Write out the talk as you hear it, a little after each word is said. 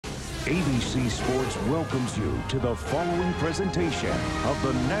ABC Sports welcomes you to the following presentation of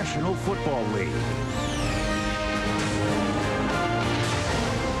the National Football League.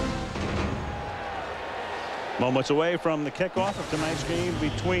 Moments away from the kickoff of tonight's game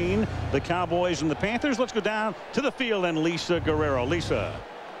between the Cowboys and the Panthers. Let's go down to the field and Lisa Guerrero. Lisa.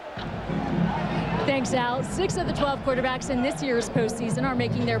 Thanks, Al. 6 of the 12 quarterbacks in this year's postseason are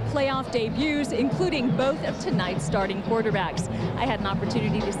making their playoff debuts, including both of tonight's starting quarterbacks. I had an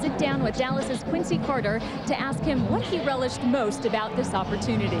opportunity to sit down with Dallas's Quincy Carter to ask him what he relished most about this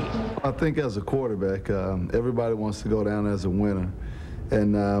opportunity. I think as a quarterback, everybody wants to go down as a winner.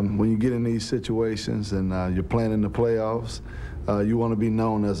 And when you get in these situations and you're playing in the playoffs, you want to be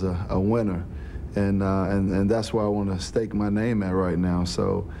known as a winner. And that's where I want to stake my name at right now.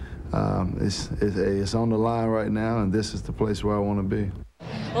 So it's on the line right now, and this is the place where I want to be.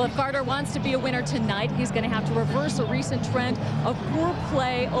 Well, if Carter wants to be a winner tonight, he's going to have to reverse a recent trend of poor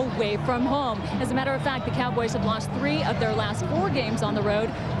play away from home. As a matter of fact, the Cowboys have lost 3 of their last 4 games on the road.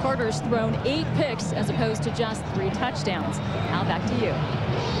 Carter's thrown 8 picks as opposed to just 3 touchdowns. Al, back to you.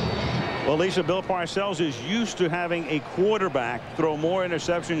 Well, Lisa, Bill Parcells is used to having a quarterback throw more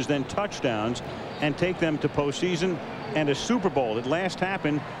interceptions than touchdowns and take them to postseason and a Super Bowl. It last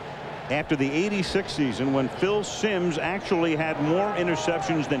happened after the '86 season when Phil Simms actually had more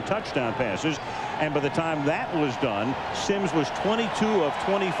interceptions than touchdown passes. And by the time that was done, Simms was 22 of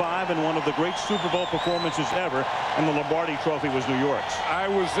 25 in one of the great Super Bowl performances ever, and the Lombardi Trophy was New York's. I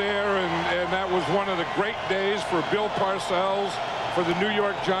was there, and that was one of the great days for Bill Parcells, for the New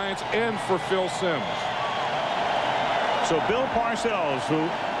York Giants, and for Phil Simms. So Bill Parcells, who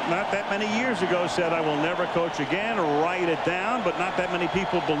not that many years ago said, "I will never coach again," write it down, but not that many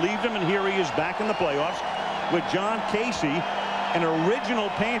people believed him, and here he is back in the playoffs with John Casey, an original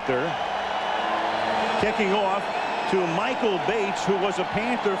Panther, kicking off to Michael Bates, who was a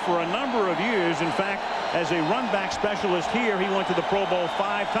Panther for a number of years. In fact, as a run-back specialist here, he went to the Pro Bowl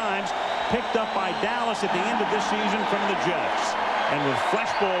 5 times, picked up by Dallas at the end of this season from the Jets. And with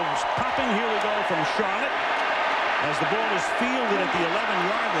fresh balls popping, here we go from Charlotte, as the ball is fielded at the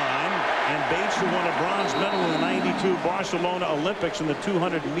 11-yard line, and Bates, who won a bronze medal in the '92 Barcelona Olympics in the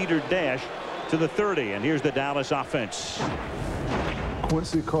 200-meter dash, to the 30. And here's the Dallas offense.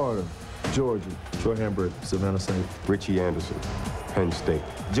 Quincy Carter, Georgia. Troy Hamburg, Savannah State. Richie Anderson, Penn State.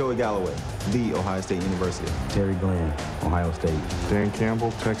 Joey Galloway, Lee, Ohio State University. Terry Glenn, Ohio State. Dan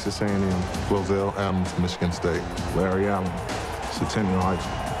Campbell, Texas A&M. Roselle Adams, Michigan State. Larry Allen, Centennial High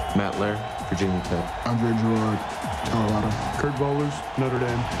School. Matt Lair, Virginia Tech. Andre Gerard, Colorado. Kurt Bowlers, Notre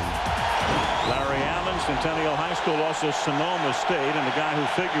Dame. Larry Allen, Centennial High School, also Sonoma State, and the guy who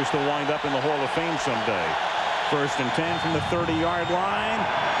figures to wind up in the Hall of Fame someday. 1st and 10 from the 30-yard line.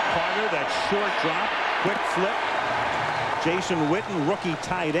 Carter, that short drop, quick flip. Jason Witten, rookie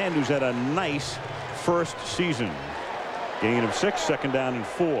tight end, who's had a nice first season. Gain of 6, 2nd down and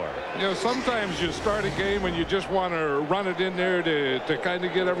 4. You know, sometimes you start a game and you just want to run it in there to kind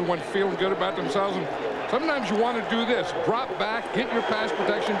of get everyone feeling good about themselves. And sometimes you want to do this. Drop back, get your pass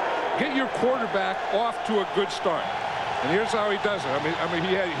protection, get your quarterback off to a good start. And here's how he does it. I mean,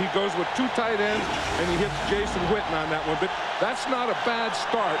 he goes with 2 tight ends, and he hits Jason Witten on that one. But that's not a bad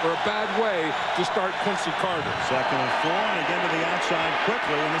start or a bad way to start Quincy Carter. 2nd and 4, and again to the outside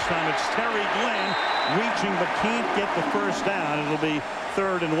quickly, and this time it's Terry Glenn reaching but can't get the first down. It'll be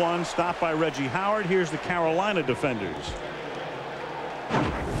 3rd and 1, stopped by Reggie Howard. Here's the Carolina defenders.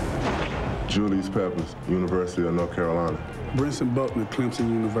 Julius Peppers, University of North Carolina. Brinson Buckner, Clemson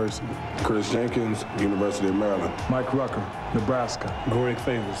University. Chris Jenkins, University of Maryland. Mike Rucker, Nebraska. Greg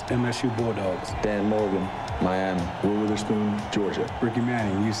Favors, MSU Bulldogs. Dan Morgan, Miami. Will Witherspoon, Georgia. Ricky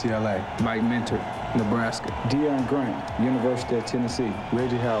Manning, UCLA. Mike Minter, Nebraska. Deion Grant, University of Tennessee.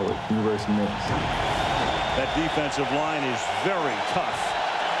 Reggie Howard, University of Memphis. That defensive line is very tough.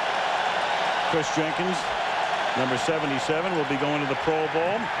 Chris Jenkins, number 77, will be going to the Pro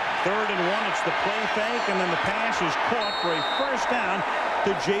Bowl. 3rd and 1, it's the play fake, and then the pass is caught for a first down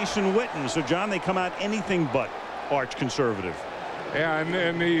to Jason Witten. So, John, they come out anything but arch conservative. Yeah,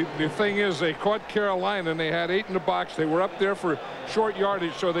 and the thing is, they caught Carolina, and they had 8 in the box. They were up there for short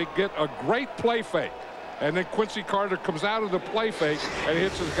yardage, so they get a great play fake. And then Quincy Carter comes out of the play fake and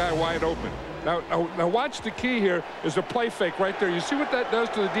hits this guy wide open. Now watch the key here is the play fake right there. You see what that does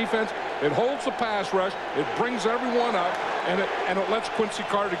to the defense? It holds the pass rush. It brings everyone up, and it lets Quincy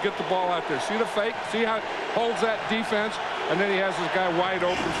Carter get the ball out there. See the fake? See how it holds that defense? And then he has this guy wide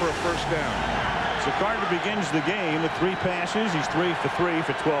open for a first down. So Carter begins the game with 3 passes. He's 3 for 3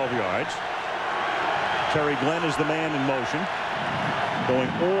 for 12 yards. Terry Glenn is the man in motion, going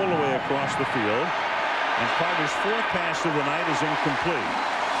all the way across the field. And Carter's 4th pass of the night is incomplete.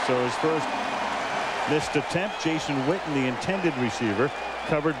 So his first missed attempt, Jason Witten, the intended receiver,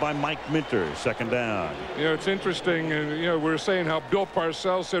 covered by Mike Minter. Second down. You know, it's interesting, and you know, we were saying how Bill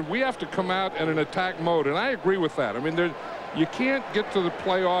Parcells said we have to come out in an attack mode, and I agree with that. I mean, you can't get to the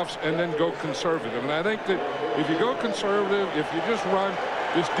playoffs and then go conservative. And I think that if you go conservative, if you just run,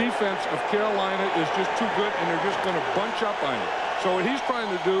 this defense of Carolina is just too good, and they're just going to bunch up on you. So what he's trying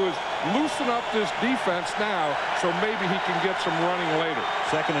to do is loosen up this defense now, so maybe he can get some running later.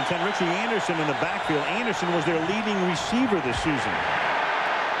 Second and 10. Richie Anderson in the backfield. Anderson was their leading receiver this season.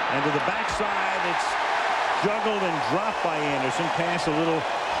 And to the backside, it's juggled and dropped by Anderson. Pass a little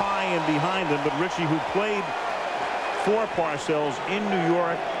high and behind him, but Richie, who played for Parcells in New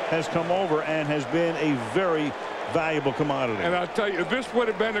York, has come over and has been a very valuable commodity. And I'll tell you, this would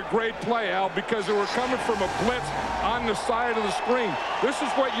have been a great play, Al, because they were coming from a blitz on the side of the screen. This is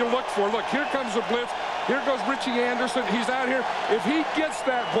what you look for. Look, here comes the blitz. Here goes Richie Anderson. He's out here. If he gets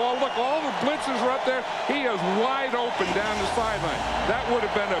that ball, look, all the blitzes are up there. He is wide open down the sideline. That would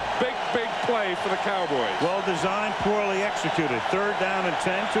have been a big, big play for the Cowboys. Well designed, poorly executed. Third down and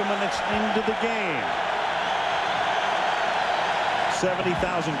 10, 2 minutes into the game. 70,000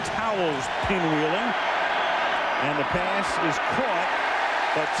 towels pinwheeling. And the pass is caught,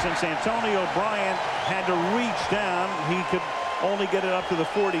 but since Antonio Bryant had to reach down, he could only get it up to the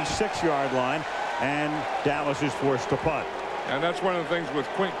 46-yard line, and Dallas is forced to punt. And that's one of the things with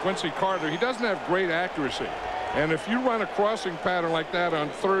Quincy Carter. He doesn't have great accuracy. And if you run a crossing pattern like that on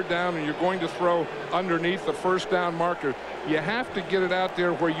third down and you're going to throw underneath the first down marker, you have to get it out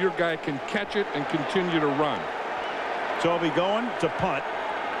there where your guy can catch it and continue to run. So he'll be going to punt.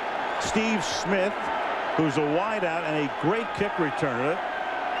 Steve Smith, who's a wideout and a great kick returner,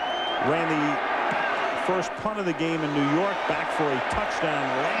 ran the first punt of the game in New York back for a touchdown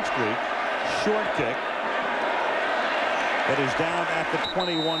last week. Short kick that is down at the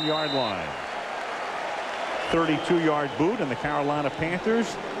 21-yard line. 32-yard boot, and the Carolina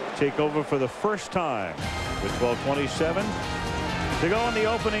Panthers take over for the first time with 12:27 to go in the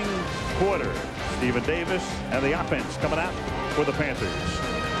opening quarter. Stephen Davis and the offense coming out for the Panthers.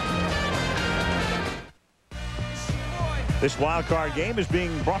 This wild card game is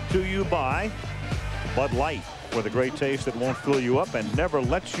being brought to you by Bud Light, for the great taste that won't fill you up and never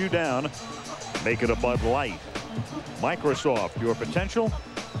lets you down. Make it a Bud Light. Microsoft, your potential,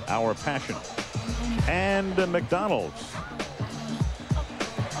 our passion. And McDonald's.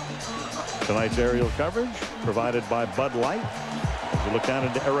 Tonight's aerial coverage provided by Bud Light. As you look down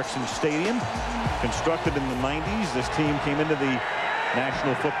into Ericsson Stadium, constructed in the 90s, this team came into the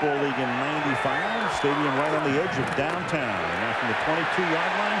National Football League in '95. Stadium right on the edge of downtown. And now from the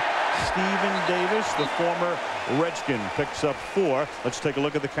 22-yard line, Stephen Davis, the former Redskin, picks up 4. Let's take a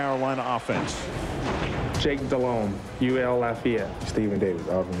look at the Carolina offense. Jake Delhomme, UL Lafayette. Stephen Davis,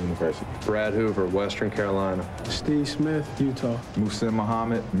 Auburn University. Brad Hoover, Western Carolina. Steve Smith, Utah. Muhsin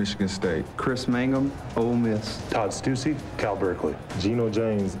Muhammad, Michigan State. Chris Mangum, Ole Miss. Todd Stussy, Cal Berkeley. Geno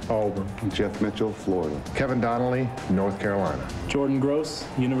James, Auburn. Jeff Mitchell, Florida. Kevin Donnelly, North Carolina. Jordan Gross,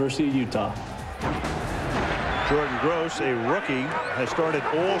 University of Utah. Jordan Gross, a rookie, has started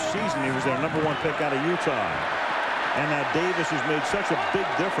all season. He was their #1 pick out of Utah. And now Davis has made such a big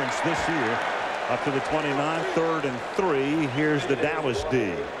difference this year. Up to the 29, 3rd and 3. Here's the Dallas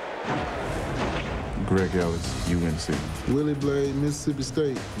D. Greg Ellis, UNC. Willie Blade, Mississippi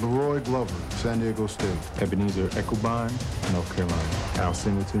State. Leroy Glover, San Diego State. Ebenezer Eckelbein, North Carolina. Al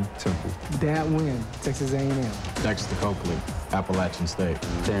Singleton, Temple. Dad Wynn, Texas A&M. Dexter Coakley, Appalachian State.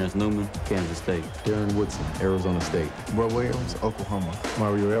 Terrence Newman, Kansas State. Darren Woodson, Arizona State. Bro Williams, Oklahoma.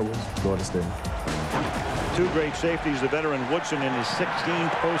 Mario Edwards, Florida State. 2 great safeties, the veteran Woodson in his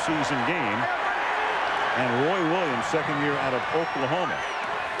 16th postseason game. And Roy Williams, second year out of Oklahoma.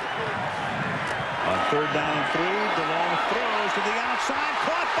 On 3rd down and 3, DeLong throws to the outside,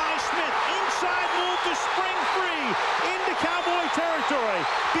 caught by Smith. Inside move to spring free into Cowboy territory.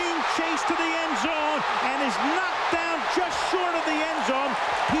 Being chased to the end zone and is knocked down just short of the end zone.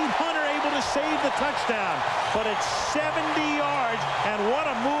 Pete Hunter able to save the touchdown. But it's 70 yards, and what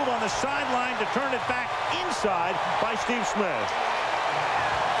a move on the sideline to turn it back inside by Steve Smith.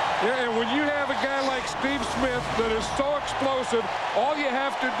 Yeah, and when you have a guy like Steve Smith that is so explosive, all you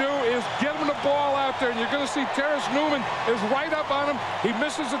have to do is get him the ball out there, and you're going to see Terrence Newman is right up on him. He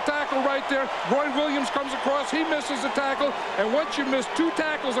misses a tackle right there. Roy Williams comes across. He misses a tackle. And once you miss 2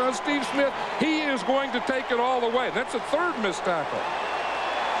 tackles on Steve Smith, he is going to take it all the way. That's a 3rd missed tackle.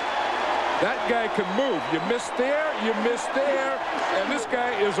 That guy can move. You miss there, you miss there, and this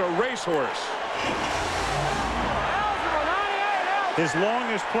guy is a racehorse. His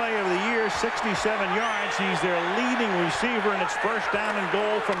longest play of the year, 67 yards. He's their leading receiver, and it's first down and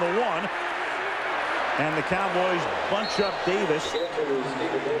goal from the 1. And the Cowboys bunch up Davis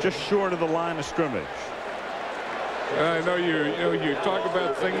just short of the line of scrimmage. I know you talk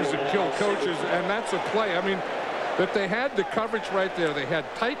about things that kill coaches, and that's a play. I mean, that they had the coverage right there. They had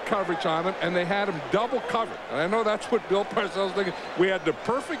tight coverage on him, and they had him double covered. And I know that's what Bill Parcells was thinking. We had the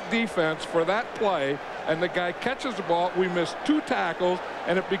perfect defense for that play, and the guy catches the ball. We missed 2 tackles,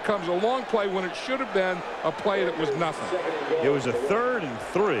 and it becomes a long play when it should have been a play that was nothing. It was a 3rd and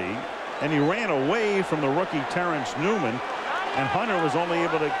 3, and he ran away from the rookie Terrence Newman, and Hunter was only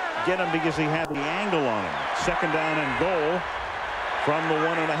able to get him because he had the angle on him. 2nd down and goal from the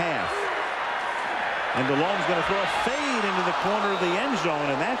 1.5. And DeLome's going to throw a fade into the corner of the end zone,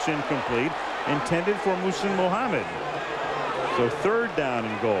 and that's incomplete, intended for Muhsin Muhammad. So 3rd down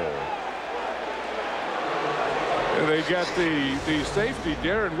and goal. And they got the safety,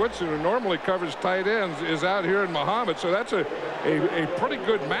 Darren Woodson, who normally covers tight ends, is out here in Muhammad. So that's a pretty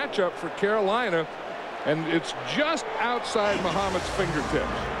good matchup for Carolina, and it's just outside Muhammad's fingertips.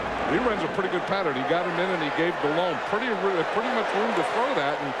 He runs a pretty good pattern. He got him in, and he gave DeLome pretty much room to throw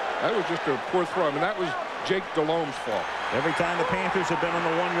that, and that was just a poor throw. I mean, that was Jake DeLome's fault. Every time the Panthers have been on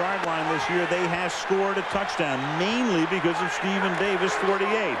the 1-yard line this year, they have scored a touchdown, mainly because of Stephen Davis, 48.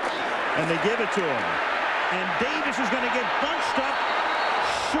 And they give it to him. And Davis is going to get bunched up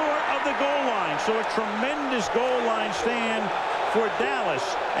short of the goal line. So a tremendous goal line stand for Dallas.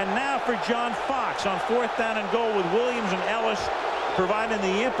 And now for John Fox on 4th down and goal with Williams and Ellis providing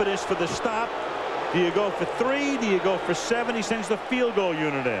the impetus for the stop. Do you go for 3? Do you go for 7? He sends the field goal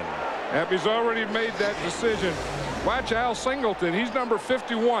unit in. Yep, he's already made that decision. Watch Al Singleton. He's number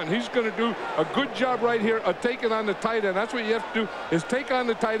 51. He's going to do a good job right here of taking on the tight end. That's what you have to do, is take on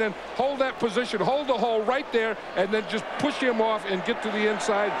the tight end, hold that position, hold the hole right there, and then just push him off and get to the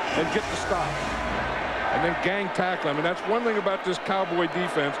inside and get the stop. And then gang tackle him. And that's one thing about this Cowboy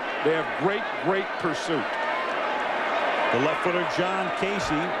defense. They have great pursuit. The left-footer John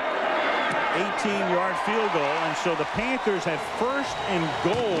Casey, 18-yard field goal, and so the Panthers had 1st and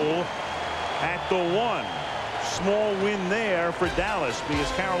goal at the 1. Small win there for Dallas because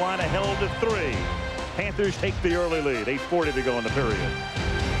Carolina held at 3. Panthers take the early lead. 8:40 to go in the period.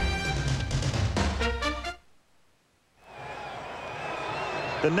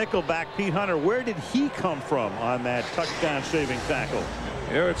 The nickelback Pete Hunter, where did he come from on that touchdown-saving tackle?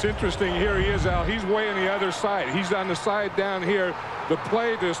 You know, it's interesting. Here he is, Al. He's way on the other side. He's on the side down here. The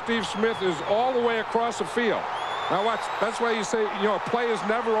play to Steve Smith is all the way across the field. Now watch. That's why you say, you know, a play is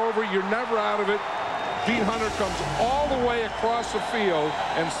never over. You're never out of it. Pete Hunter comes all the way across the field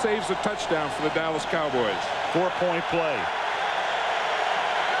and saves a touchdown for the Dallas Cowboys. 4-point play.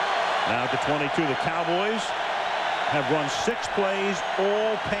 Now at the 22, the Cowboys have run 6 plays,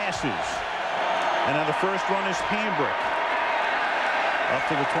 all passes. And now the first run is Hambrick. Up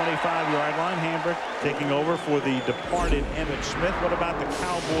to the 25-yard line. Hambrick taking over for the departed Emmitt Smith. What about the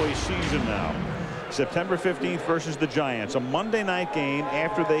Cowboys season now? September 15th versus the Giants. A Monday night game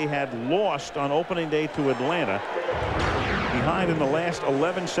after they had lost on opening day to Atlanta. Behind in the last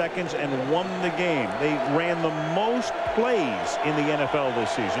 11 seconds and won the game. They ran the most plays in the NFL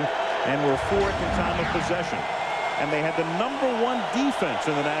this season and were 4th in time of possession. And they had the #1 defense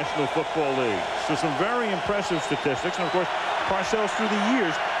in the National Football League. So some very impressive statistics. And of course, Parcells through the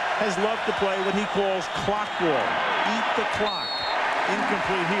years has loved to play what he calls clock ball. Eat the clock.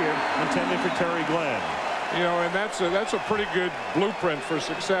 Incomplete here, intended for Terry Glenn. You know, and that's a pretty good blueprint for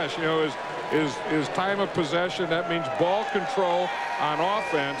success. You know, is time of possession. That means ball control on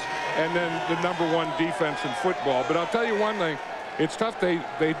offense, and then the #1 defense in football. But I'll tell you one thing. It's tough. They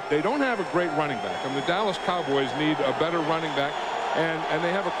don't have a great running back. And the Dallas Cowboys need a better running back. And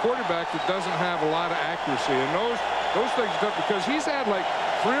they have a quarterback that doesn't have a lot of accuracy. And those things are tough because he's had like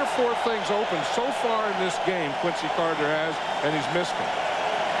 3 or 4 things open so far in this game, Quincy Carter has, and he's missed them.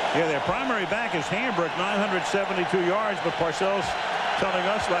 Yeah, their primary back is Hambrick, 972 yards, but Parcells telling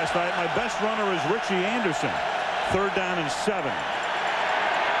us last night, my best runner is Richie Anderson. 3rd down and 7.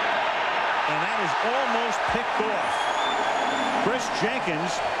 And that is almost picked off. Chris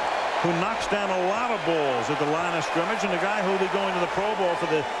Jenkins, who knocks down a lot of balls at the line of scrimmage, and the guy who will be going to the Pro Bowl for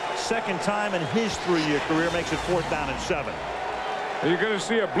the 2nd time in his 3-year career, makes it 4th down and 7. You're going to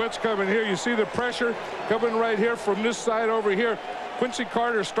see a blitz coming here. You see the pressure coming right here from this side over here. Quincy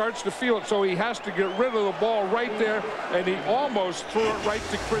Carter starts to feel it, so he has to get rid of the ball right there, and he almost threw it right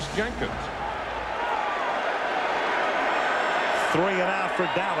to Chris Jenkins. 3 and out for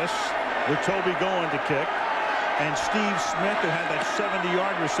Dallas, with Toby going to kick. And Steve Smith, who had that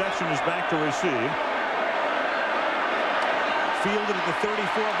 70-yard reception, is back to receive. Fielded at the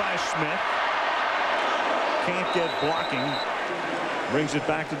 34 by Smith. Can't get blocking. Brings it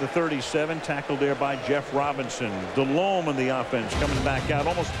back to the 37. Tackled there by Jeff Robinson. DeLome in the offense coming back out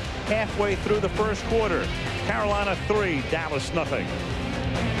almost halfway through the first quarter. Carolina 3, Dallas nothing.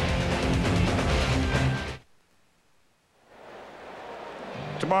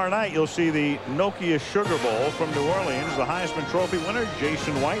 Tomorrow night you'll see the Nokia Sugar Bowl from New Orleans. The Heisman Trophy winner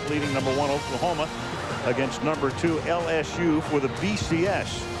Jason White leading #1 Oklahoma against #2 LSU for the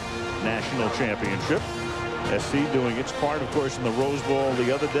BCS National Championship. SC doing its part, of course, in the Rose Bowl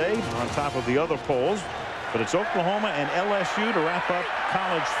the other day on top of the other polls. But it's Oklahoma and LSU to wrap up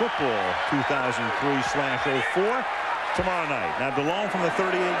college football 2003/04 tomorrow night. Now DeLome from the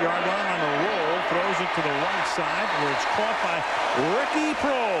 38-yard line on a roll throws it to the right side where it's caught by Ricky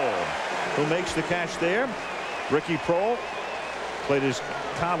Prohl, who makes the catch there. Ricky Prohl played his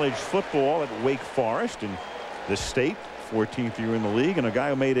college football at Wake Forest in the state, 14th year in the league, and a guy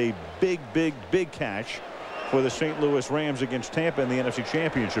who made a big catch for the St. Louis Rams against Tampa in the NFC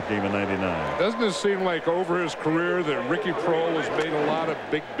Championship game in '99. Doesn't it seem like over his career that Ricky Prohl has made a lot of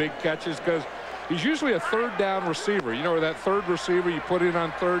big catches? Because he's usually a third down receiver. You know, that third receiver you put in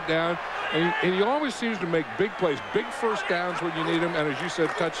on third down, and he always seems to make big plays, big first downs when you need them, and as you said,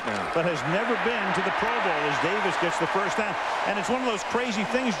 touchdowns. But has never been to the Pro Bowl as Davis gets the first down. And it's one of those crazy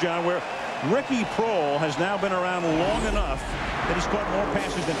things, John, where Ricky Prohl has now been around long enough that he's caught more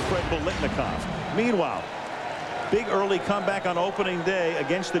passes than Fred Biletnikoff. Meanwhile, big early comeback on opening day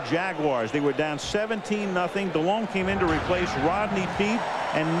against the Jaguars. They were down 17-0. DeLome came in to replace Rodney Peete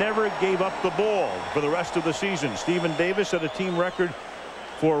and never gave up the ball for the rest of the season. Stephen Davis set a team record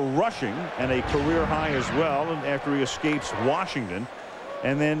for rushing and a career high as well, and after he escapes Washington.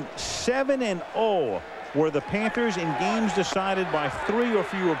 And then 7-0 were the Panthers in games decided by 3 or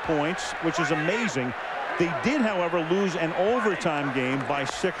fewer points, which is amazing. They did, however, lose an overtime game by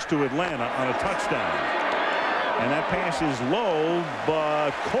 6 to Atlanta on a touchdown. And that pass is low,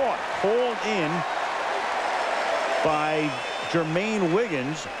 but caught, hauled in by Jermaine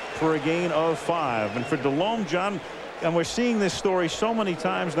Wiggins for a gain of 5. And for DeLome, John, and we're seeing this story so many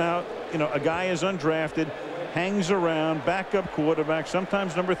times now, you know, a guy is undrafted, hangs around, backup quarterback,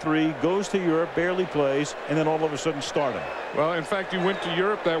 sometimes #3, goes to Europe, barely plays, and then all of a sudden starting. Well, in fact, he went to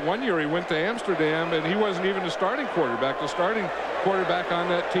Europe that one year. He went to Amsterdam, and he wasn't even the starting quarterback. The starting quarterback on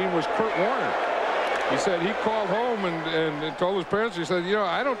that team was Kurt Warner. He said he called home and told his parents, he said, you know,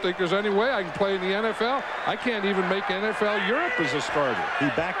 I don't think there's any way I can play in the NFL. I can't even make NFL Europe as a starter. He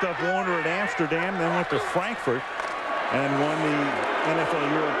backed up Warner at Amsterdam, then went to Frankfurt and won the NFL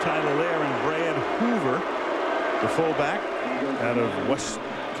Europe title there. And Brad Hoover, the fullback out of West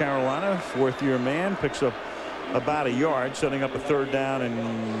Carolina, 4th-year man, picks up about a yard, setting up a 3rd down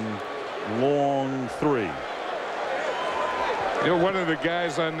and long 3. You know, one of the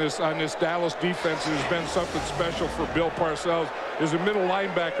guys on this Dallas defense has been something special for Bill Parcells is a middle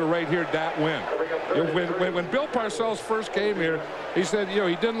linebacker right here, Dat Nguyen. You know, when Bill Parcells first came here, he said, you know,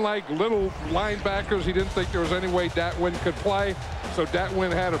 he didn't like little linebackers. He didn't think there was any way Dat Nguyen could play. So Dat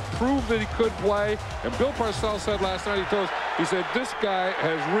Nguyen had to prove that he could play. And Bill Parcells said last night, he said, this guy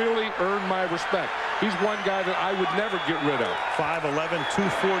has really earned my respect. He's one guy that I would never get rid of. 5'11",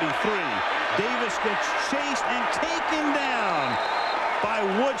 243. Davis gets chased and taken down by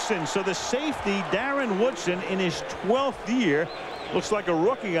Woodson. So the safety, Darren Woodson, in his 12th year, looks like a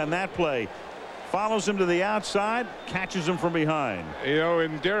rookie on that play. Follows him to the outside, catches him from behind. You know,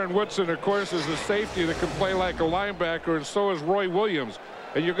 and Darren Woodson, of course, is a safety that can play like a linebacker, and so is Roy Williams.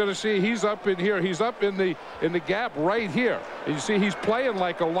 And you're going to see he's up in here. He's up in the gap right here. And you see he's playing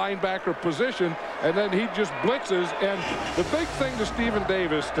like a linebacker position, and then he just blitzes. And the big thing to Stephen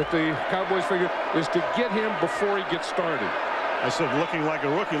Davis that the Cowboys figure is to get him before he gets started. I said looking like a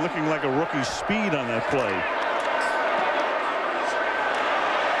rookie's speed on that play.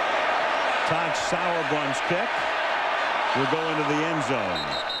 Todd Sauerbrun's kick will go into the end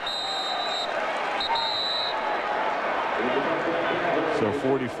zone. So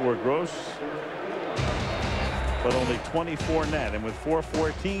 44 gross, but only 24 net. And with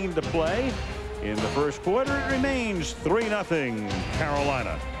 4:14 to play in the first quarter, it remains 3-0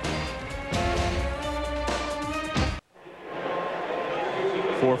 Carolina.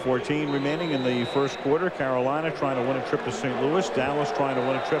 .414 remaining in the first quarter. Carolina trying to win a trip to St. Louis. Dallas trying to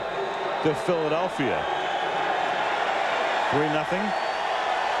win a trip to Philadelphia. 3-0.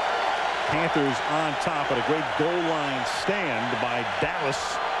 Panthers on top at a great goal line stand by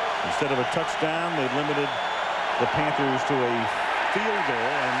Dallas. Instead of a touchdown, they limited the Panthers to a field goal,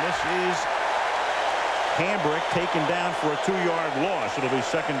 and this is Hambrick taken down for a 2-yard loss. It'll be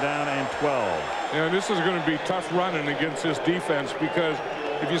 2nd down and 12. Yeah, this is going to be tough running against this defense, because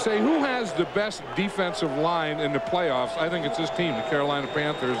if you say who has the best defensive line in the playoffs, I think it's this team, the Carolina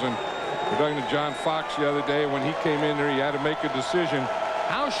Panthers. And we're talking to John Fox the other day. When he came in there, he had to make a decision.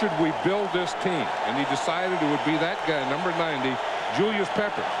 How should we build this team? And he decided it would be that guy, number 90, Julius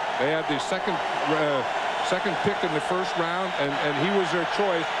Peppers. They had the second pick in the 1st round, and he was their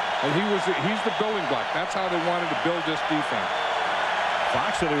choice. And he's the building block. That's how they wanted to build this defense.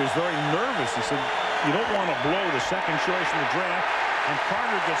 Fox said he was very nervous. He said, you don't want to blow the 2nd choice in the draft. And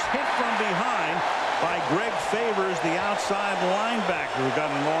Carter gets hit from behind by Greg Favors, the outside linebacker, who got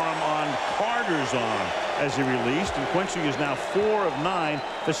an arm on Carter's arm as he released. And Quincy is now 4 of 9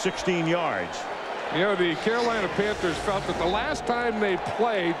 for 16 yards. You know, the Carolina Panthers felt that the last time they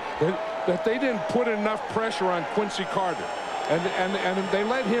played that they didn't put enough pressure on Quincy Carter. And they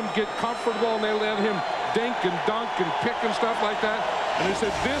let him get comfortable, and they let him dink and dunk and pick and stuff like that. And they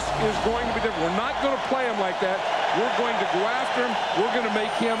said, this is going to be different. We're not going to play him like that. We're going to go after him. We're going to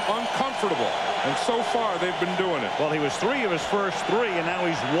make him uncomfortable. And so far, they've been doing it. Well, he was 3 of his first 3, and now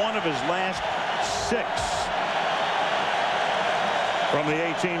he's 1 of his last 6. From the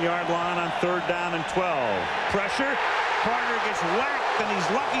 18-yard line on 3rd down and 12. Pressure. Carter gets whacked, and he's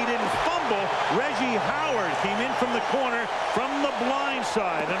lucky he didn't fumble. Reggie Howard came in from the corner from the blind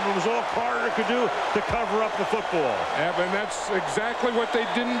side, and it was all Carter could do to cover up the football. Yeah, and that's exactly what they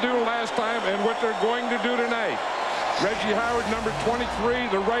didn't do last time and what they're going to do tonight. Reggie Howard, number 23,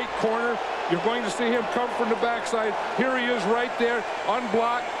 the right corner. You're going to see him come from the backside. Here he is right there,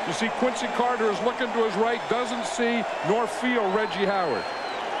 unblocked. You see Quincy Carter is looking to his right, doesn't see nor feel Reggie Howard.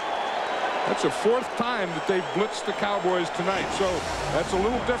 That's the 4th time that they've blitzed the Cowboys tonight. So that's a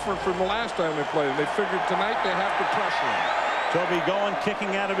little different from the last time they played. They figured tonight they have to pressure him. Toby Goen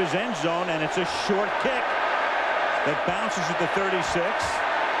kicking out of his end zone, and it's a short kick that bounces at the 36.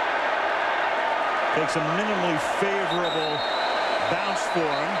 Takes a minimally favorable bounce for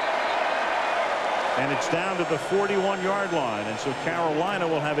him. And it's down to the 41-yard line. And so Carolina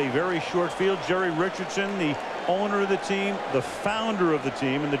will have a very short field. Jerry Richardson, the owner of the team, the founder of the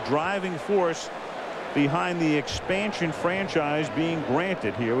team, and the driving force behind the expansion franchise being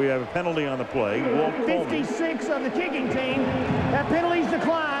granted here. We have a penalty on the play. 56 of the kicking team. That penalty's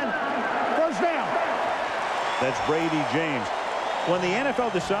declined. 1st down. That's Brady James. When the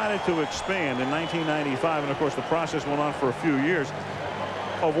NFL decided to expand in 1995, and of course the process went on for a few years,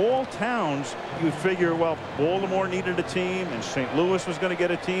 of all towns, you figure, well, Baltimore needed a team and St. Louis was going to get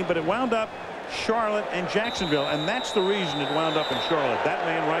a team, but it wound up Charlotte and Jacksonville, and that's the reason it wound up in Charlotte. That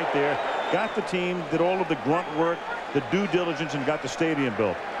man right there got the team, did all of the grunt work, the due diligence, and got the stadium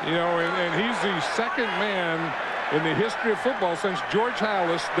built. You know, and he's the 2nd man in the history of football since George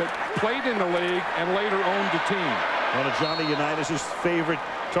Halas that played in the league and later owned the team. One of Johnny Unitas' favorite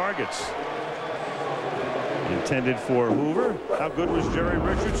targets. Intended for Hoover. How good was Jerry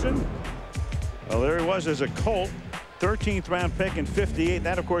Richardson? Well, there he was as a Colt. 13th round pick in '58.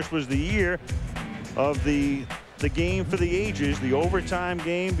 That, of course, was the year of the game for the ages, the overtime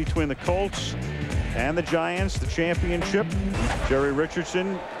game between the Colts and the Giants, the championship. Jerry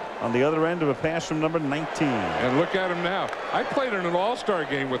Richardson on the other end of a pass from number 19. And look at him now. I played in an all-star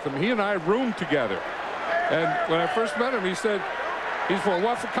game with him. He and I roomed together. And when I first met him, he said, he's from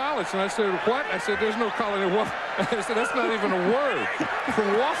Wofford College. And I said, what? I said, there's no college in Wofford. I said, that's not even a word.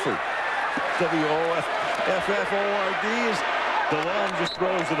 From Wofford. W-O-F-F-O-R-D is DeLong just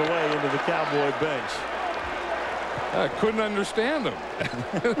throws it away into the Cowboy bench. I couldn't understand him.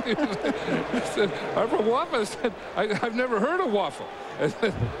 I said, I'm from Waffle. I said, I've never heard of Waffle.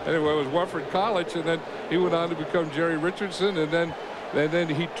 Anyway, it was Wofford College, and then he went on to become Jerry Richardson, and then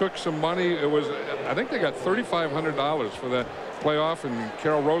he took some money. It was, I think they got $3,500 for that playoff, and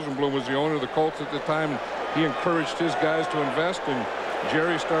Carol Rosenblum was the owner of the Colts at the time. He encouraged his guys to invest, and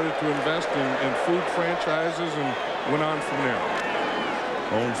Jerry started to invest in food franchises and went on from there.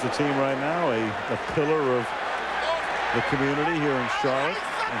 Owns the team right now, a pillar of the community here in Charlotte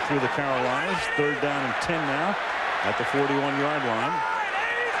and through the Carolinas. 3rd down and 10 now at the 41-yard line.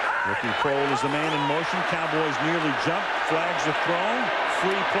 Ricky Prohl is the man in motion. Cowboys nearly jump. Flags are thrown.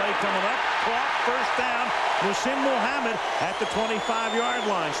 Free play coming up. Caught. 1st down. Muhsin Muhammad at the 25-yard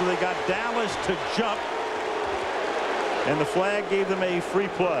line. So they got Dallas to jump. And the flag gave them a free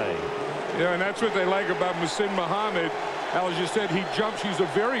play. Yeah, and that's what they like about Muhsin Muhammad. As you said, he jumps. He's a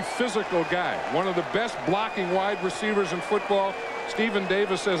very physical guy. One of the best blocking wide receivers in football. Stephen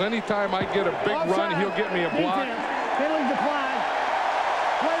Davis says anytime I get a big run, he'll get me a block. Penalty declined.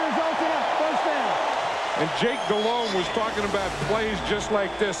 Play results up. 1st down. And Jake Delhomme was talking about plays just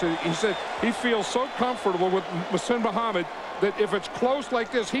like this. And he said he feels so comfortable with Muhsin Muhammad that if it's close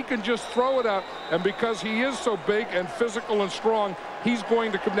like this, he can just throw it out. And because he is so big and physical and strong, he's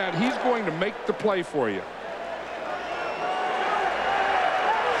going to come down. He's going to make the play for you.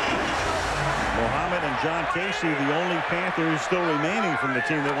 Muhammad and John Casey, the only Panthers still remaining from the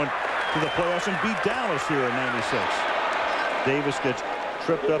team that went to the playoffs and beat Dallas here in '96. Davis gets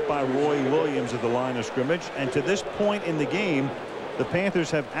tripped up by Roy Williams at the line of scrimmage, and to this point in the game, the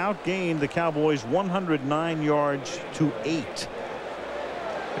Panthers have outgained the Cowboys 109 yards to 8.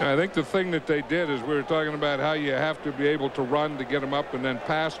 Yeah, I think the thing that they did is we were talking about how you have to be able to run to get them up and then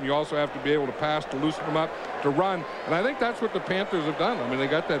pass, and you also have to be able to pass to loosen them up to run. And I think that's what the Panthers have done. I mean, they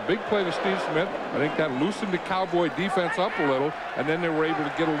got that big play to Steve Smith. I think that loosened the Cowboy defense up a little, and then they were able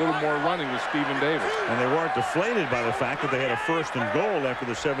to get a little more running with Stephen Davis. And they weren't deflated by the fact that they had a 1st and goal after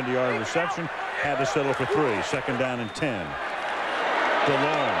the 70-yard reception. Had to settle for 3. 2nd down and 10.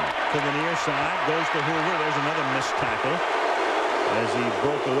 DeLone to the near side, goes to Hoover. There's another missed tackle as he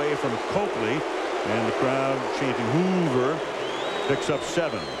broke away from Coakley, and the crowd chanting Hoover. Picks up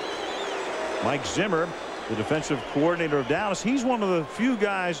 7. Mike Zimmer, the defensive coordinator of Dallas, he's one of the few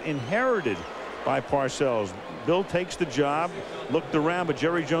guys inherited by Parcells. Bill takes the job, looked around, but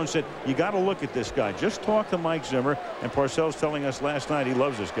Jerry Jones said, you got to look at this guy. Just talk to Mike Zimmer. And Parcells telling us last night he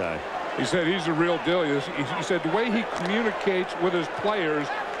loves this guy. He said he's a real deal. He said the way he communicates with his players,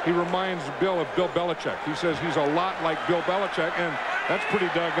 he reminds Bill of Bill Belichick. He says he's a lot like Bill Belichick, and that's pretty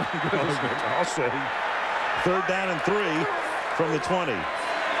doggone good. I'll say. 3rd down and 3 from the 20.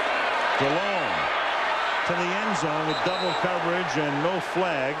 DeLone to the end zone with double coverage and no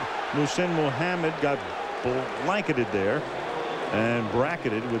flag. Muhsin Muhammad got blanketed there and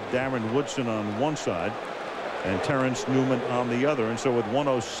bracketed with Darren Woodson on one side and Terrence Newman on the other. And so with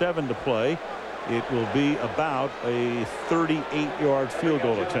 1:07 to play, it will be about a 38-yard field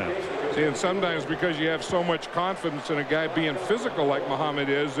goal attempt. See, and sometimes because you have so much confidence in a guy being physical like Muhammad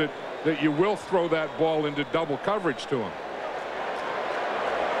is, that you will throw that ball into double coverage to him.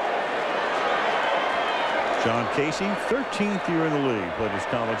 John Casey, 13th year in the league, played his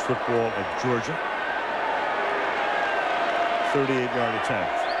college football at Georgia. 38-yard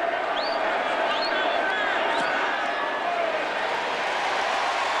attempt.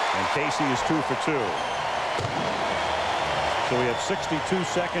 And Casey is 2 for 2. So we have 62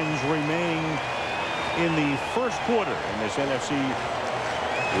 seconds remaining in the first quarter in this NFC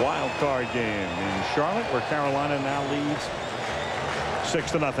wild card game in Charlotte, where Carolina now leads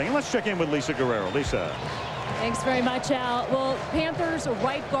 6-0. And let's check in with Lisa Guerrero. Lisa. Thanks very much, Al. Well, Panthers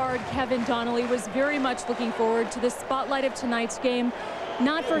right guard Kevin Donnelly was very much looking forward to the spotlight of tonight's game.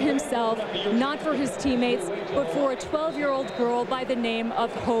 Not for himself, not for his teammates, but for a 12-year-old girl by the name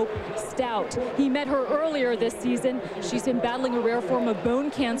of Hope Stout. He met her earlier this season. She's been battling a rare form of bone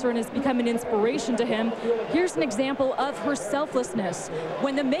cancer and has become an inspiration to him. Here's an example of her selflessness.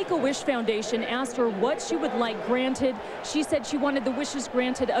 When the Make-A-Wish Foundation asked her what she would like granted, she said she wanted the wishes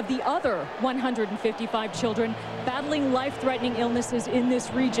granted of the other 155 children battling life-threatening illnesses in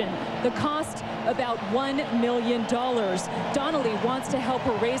this region. The cost, about $1 million. Donnelly wants to help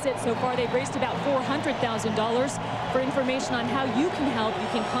her raise it. So far, they've raised about $400,000. For information on how you can help, you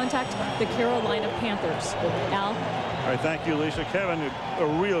can contact the Carolina Panthers. Al? All right, thank you, Lisa. Kevin, a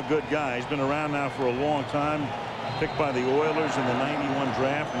real good guy. He's been around now for a long time. Picked by the Oilers in the '91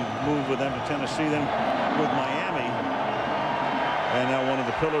 draft and moved with them to Tennessee, then with Miami. And now one of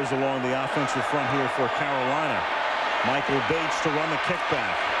the pillars along the offensive front here for Carolina. Michael Bates to run the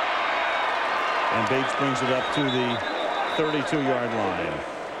kickback. And Bates brings it up to the 32-yard line.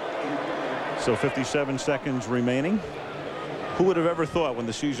 So 57 seconds remaining. Who would have ever thought when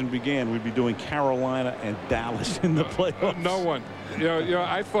the season began we'd be doing Carolina and Dallas in the playoffs? No one. You know,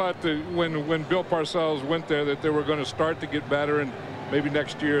 I thought that when Bill Parcells went there that they were going to start to get better, and maybe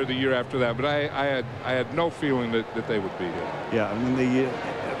next year or the year after that. But I had no feeling that they would be here. Yeah, I mean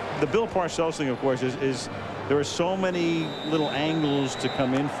the Bill Parcells thing, of course, is there are so many little angles to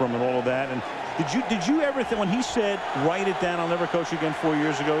come in from and all of that. And did you ever think when he said write it down, I'll never coach again 4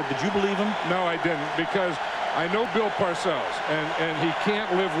 years ago, did you believe him? No, I didn't, because I know Bill Parcells, and he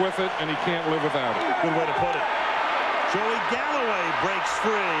can't live with it, and he can't live without it. Good way to put it. Joey Galloway breaks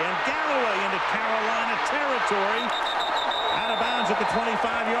free, and Galloway into Carolina territory. Out of bounds at the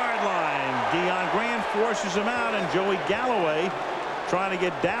 25-yard line. Deion Grant forces him out, and Joey Galloway trying to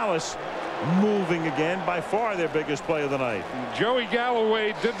get Dallas moving again. By far their biggest play of the night. Joey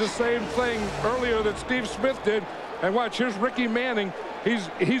Galloway did the same thing earlier that Steve Smith did. And watch, here's Ricky Manning.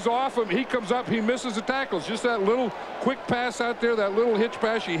 He's off him. He comes up. He misses the tackle. It's just that little quick pass out there, that little hitch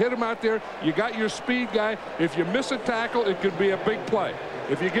pass. You hit him out there. You got your speed guy. If you miss a tackle, it could be a big play.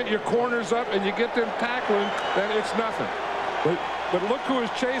 If you get your corners up and you get them tackling, then it's nothing. But look who is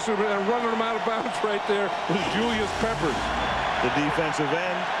chasing him and running him out of bounds right there is Julius Peppers. The defensive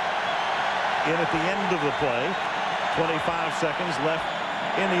end in at the end of the play. 25 seconds left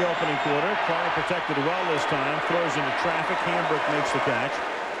in the opening quarter. Carter protected well this time. Throws into traffic. Hambrick makes the catch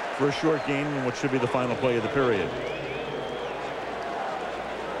for a short gain in what should be the final play of the period.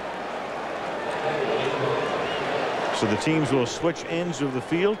 So the teams will switch ends of the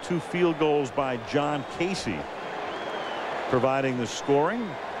field. 2 field goals by John Casey providing the scoring.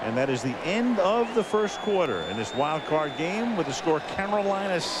 And that is the end of the first quarter in this wild card game with the score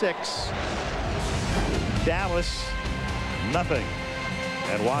Carolina 6, Dallas nothing.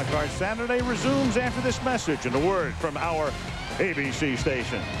 And Wild Card Saturday resumes after this message and a word from our ABC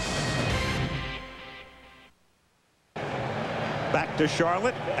stations. Back to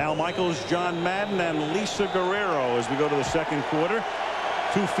Charlotte. Al Michaels, John Madden, and Lisa Guerrero as we go to the second quarter.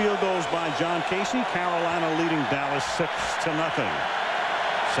 2 field goals by John Casey. Carolina leading Dallas 6-0.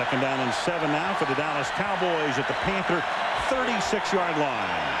 Second down and 7 now for the Dallas Cowboys at the Panther 36-yard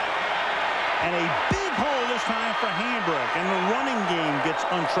line. And a big hole this time for Hambrick, and the running game gets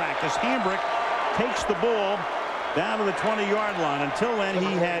untracked as Hambrick takes the ball down to the 20-yard line. Until then,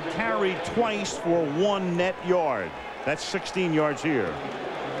 he had carried twice for 1 net yard. That's 16 yards here.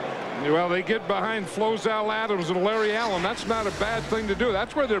 Well, they get behind Flozell Adams and Larry Allen. That's not a bad thing to do.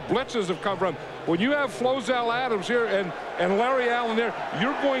 That's where their blitzes have come from. When you have Flozell Adams here and Larry Allen there,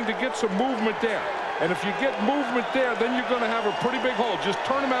 you're going to get some movement there. And if you get movement there, then you're going to have a pretty big hole. Just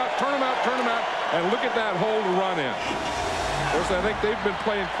turn them out, turn them out, turn them out, and look at that hole to run in. Of course, I think they've been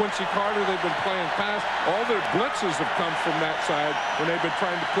playing Quincy Carter. They've been playing pass. All their blitzes have come from that side when they've been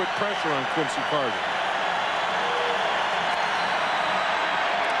trying to put pressure on Quincy Carter.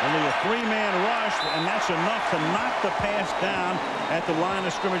 Only a 3-man rush, and that's enough to knock the pass down at the line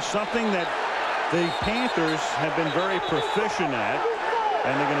of scrimmage, something that the Panthers have been very proficient at.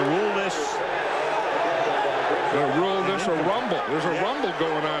 And they're going to rule this. They're going to rule this a rumble. There's a rumble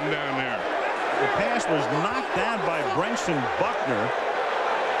going on down there. The pass was knocked down by Brenson Buckner,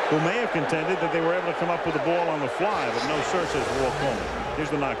 who may have contended that they were able to come up with the ball on the fly, but no sir, says Will Coleman.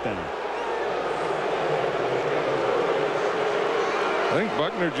 Here's the knockdown. I think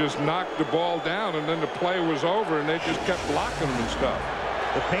Buckner just knocked the ball down, and then the play was over, and they just kept blocking him and stuff.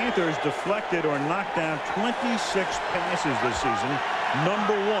 The Panthers deflected or knocked down 26 passes this season, #1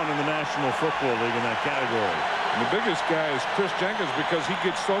 in the National Football League in that category. And the biggest guy is Chris Jenkins because he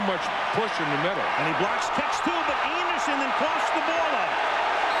gets so much push in the middle. And he blocks, kicks too, but Anderson then coughs the ball up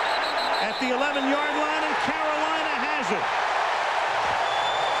at the 11-yard line, and Carolina has it.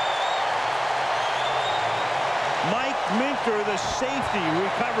 Mike Minter, the safety,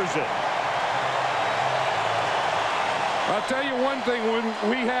 recovers it. I'll tell you one thing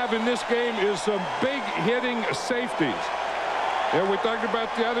we have in this game is some big hitting safeties. Yeah, we talked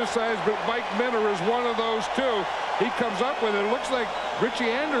about the other sides, but Mike Minter is one of those too. He comes up with it. It looks like Richie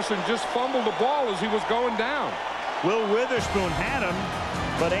Anderson just fumbled the ball as he was going down. Will Witherspoon had him,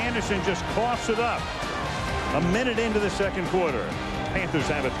 but Anderson just coughs it up. A minute into the second quarter. Panthers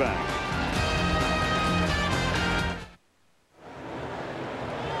have it back.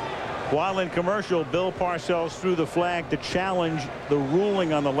 While in commercial, Bill Parcells threw the flag to challenge the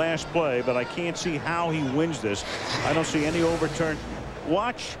ruling on the last play, but I can't see how he wins this. I don't see any overturn.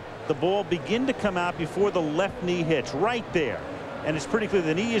 Watch the ball begin to come out before the left knee hits right there. And it's pretty clear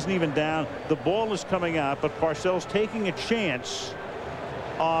the knee isn't even down. The ball is coming out, but Parcells taking a chance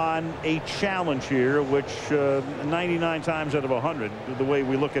on a challenge here, which 99 times out of 100, the way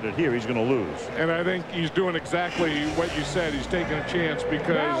we look at it here, he's going to lose. And I think he's doing exactly what you said. He's taking a chance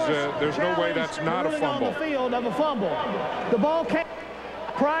because there's no way that's not a fumble. On the field of a fumble. The ball came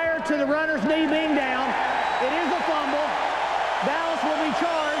prior to the runner's knee being down. It is a fumble. Dallas will be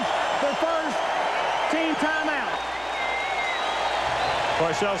charged for first team timeout.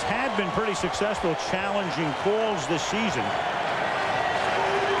 Parcells had been pretty successful challenging calls this season.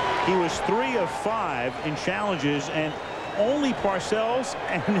 He was 3 of 5 in challenges, and only Parcells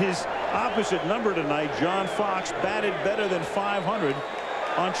and his opposite number tonight, John Fox, batted better than 500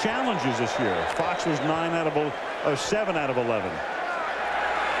 on challenges this year. Fox was 7 out of 11.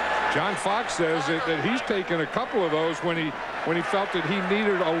 John Fox says that he's taken a couple of those when he felt that he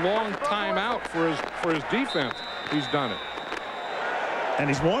needed a long time out for his defense. He's done it. And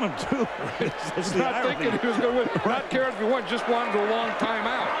he's won them, too. He's not thinking he was going to win. Not caring if he won, just wanted a long time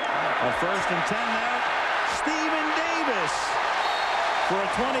out. On 1st and 10 now, Stephen Davis for a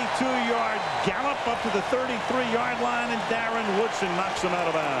 22-yard gallop up to the 33-yard line, and Darren Woodson knocks him out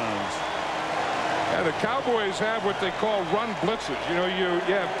of bounds. Yeah, the Cowboys have what they call run blitzes. You know, you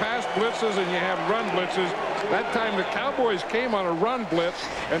have pass blitzes and you have run blitzes. That time the Cowboys came on a run blitz,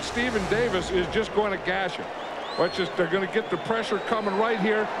 and Stephen Davis is just going to gash him. But just they're going to get the pressure coming right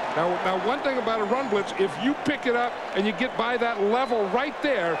here. Now, one thing about a run blitz, if you pick it up and you get by that level right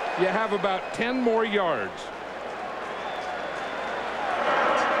there, you have about 10 more yards.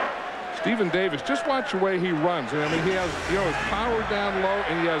 Stephen Davis, just watch the way he runs. I mean, he has, you know, his power down low,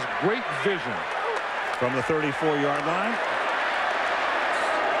 and he has great vision. From the 34-yard line.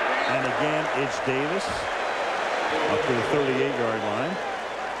 And again, it's Davis up to the 38-yard line.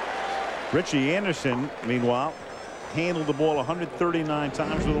 Richie Anderson, meanwhile, handled the ball 139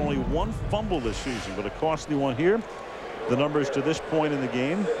 times with only 1 fumble this season, but a costly one here. The numbers to this point in the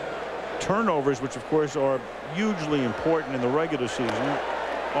game. Turnovers, which of course are hugely important in the regular season,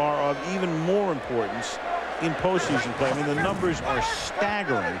 are of even more importance in postseason play. I mean, the numbers are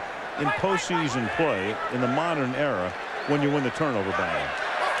staggering in postseason play in the modern era when you win the turnover battle.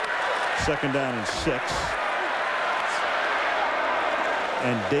 2nd down and 6.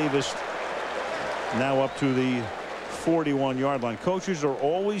 And Davis now up to the 41-yard line. Coaches are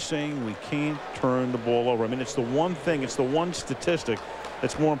always saying we can't turn the ball over. I mean, it's the one thing, it's the one statistic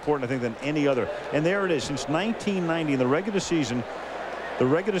that's more important, I think, than any other. And there it is. Since 1990 in the regular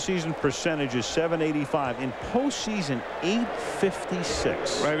season percentage is .785. In postseason,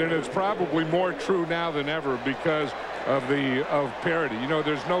 .856. Right, and it's probably more true now than ever because of parity. You know,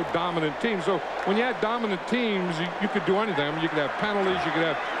 there's no dominant team. So when you had dominant teams, you could do anything. I mean, you could have penalties, you could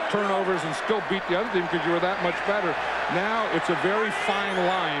have turnovers, and still beat the other team because you were that much better. Now it's a very fine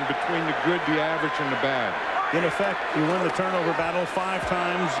line between the good, the average, and the bad. In effect, you win the turnover battle 5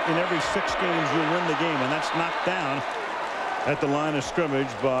 times in every 6 games. You'll win the game, and that's knocked down at the line of scrimmage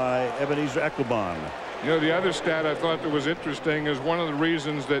by Ebenezer Eklebon. You know, the other stat I thought that was interesting is one of the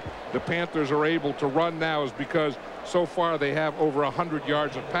reasons that the Panthers are able to run now is because so far they have over 100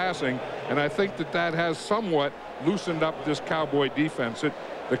 yards of passing, and I think that has somewhat loosened up this Cowboy defense.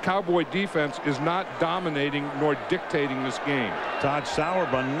 The Cowboy defense is not dominating nor dictating this game. Todd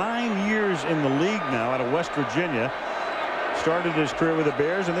Sauerbrunn, 9 years in the league now out of West Virginia. Started his career with the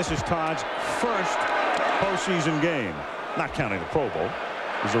Bears, and this is Todd's first postseason game, not counting the Pro Bowl.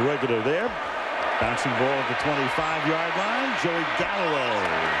 He's a regular there. Bouncing ball at the 25-yard line. Joey Galloway.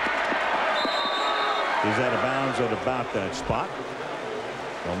 He's out of bounds at about that spot.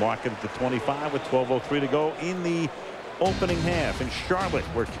 They'll mark it at the 25 with 12:03 to go in the opening half in Charlotte,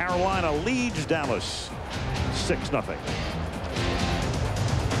 where Carolina leads Dallas 6-0.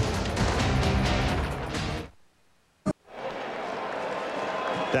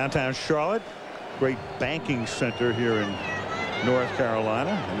 Downtown Charlotte, great banking center here in North Carolina,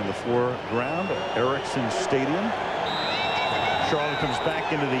 and in the foreground, Ericsson Stadium. Charlotte comes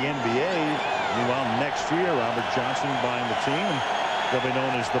back into the NBA. Meanwhile, next year, Robert Johnson buying the team, and they'll be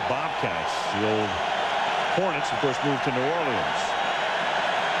known as the Bobcats. The old Hornets, of course, moved to New Orleans.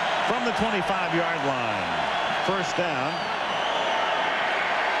 From the 25-yard line, 1st down.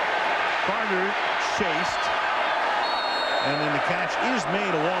 Carter chased, and then the catch is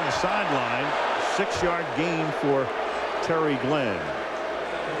made along the sideline. 6-yard gain for Terry Glenn.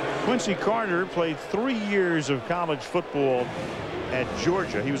 Quincy Carter played 3 years of college football at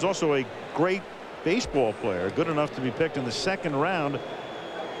Georgia. He was also a great baseball player, good enough to be picked in the 2nd round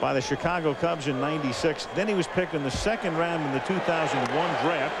by the Chicago Cubs in '96. Then he was picked in the 2nd round in the 2001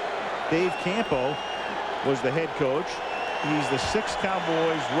 draft. Dave Campo was the head coach. He's the 6th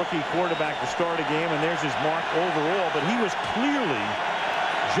Cowboys rookie quarterback to start a game, and there's his mark overall, but he was clearly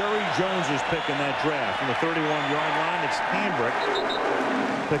Jerry Jones's pick in that draft. From the 31-yard line, it's Hambrick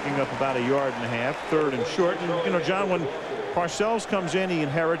picking up about 1.5 yards, 3rd and short. And, you know, John, when Parcells comes in, he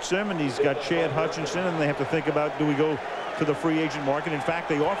inherits him, and he's got Chad Hutchinson, and they have to think about, do we go to the free agent market? In fact,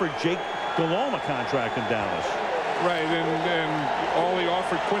 they offered Jake Delhomme a contract in Dallas. Right, and all he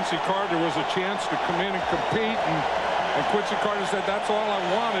offered Quincy Carter was a chance to come in and compete, and Quincy Carter said, that's all I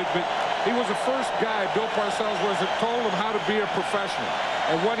wanted. But he was the first guy, Bill Parcells was, that told him how to be a professional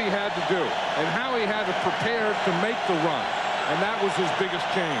and what he had to do and how he had to prepare to make the run. And that was his biggest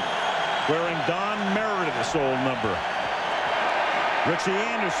change. Wearing Don Meredith's old number. Richie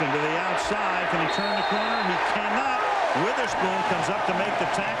Anderson to the outside. Can he turn the corner? He cannot. Witherspoon comes up to make the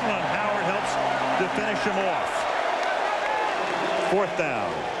tackle, and Howard helps to finish him off. 4th down.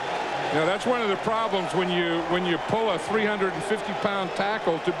 Now that's one of the problems when you pull a 350-pound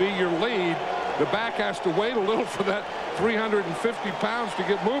tackle to be your lead. The back has to wait a little for that 350 pounds to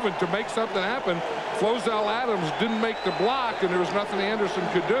get moving to make something happen. Flozell Adams didn't make the block, and there was nothing Anderson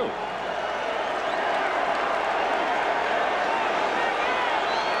could do.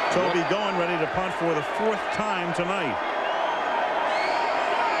 Toby going ready to punt for the 4th time tonight.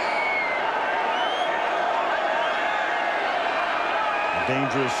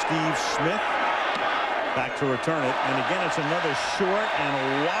 Dangerous Steve Smith back to return it, and again it's another short and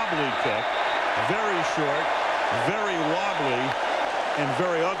wobbly kick. Very short, very wobbly, and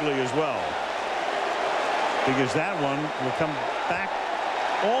very ugly as well, because that one will come back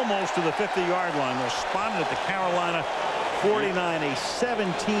almost to the 50-yard line. They'll spot it at the Carolina 49, a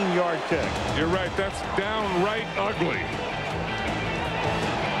 17-yard kick. You're right, that's downright ugly.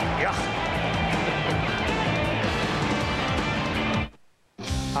 Yeah.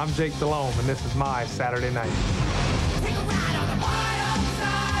 I'm Jake Delhomme, and this is my Saturday night. Take a ride on the wild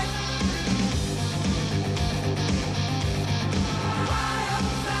side. Wild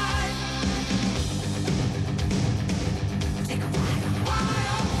side. Take a ride on the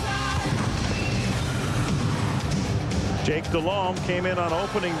wild side. Jake Delhomme came in on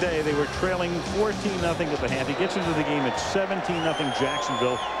opening day. They were trailing 14-0 at the half. He gets into the game at 17-0.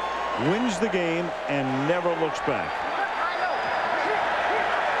 Jacksonville wins the game and never looks back.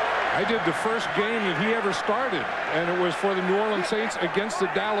 I did the first game that he ever started, and it was for the New Orleans Saints against the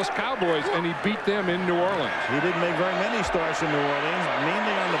Dallas Cowboys, and he beat them in New Orleans. He didn't make very many starts in New Orleans,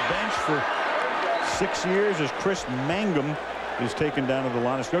 mainly on the bench for 6 years as Chris Mangum is taken down to the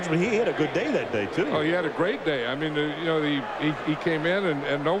line of scrimmage, but he had a good day that day too. Oh, he had a great day. I mean, you know, he came in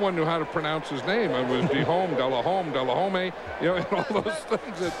and no one knew how to pronounce his name. It was Delahome, you know, and all those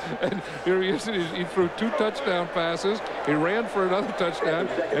things. And he threw 2 touchdown passes. He ran for another touchdown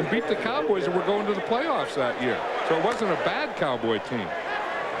and beat the Cowboys, and we're going to the playoffs that year. So it wasn't a bad Cowboy team.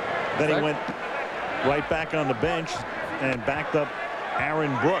 Then he went right back on the bench and backed up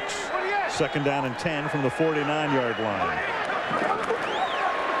Aaron Brooks. 2nd down and 10 from the 49-yard line.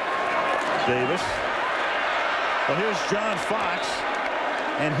 Davis. Well, here's John Fox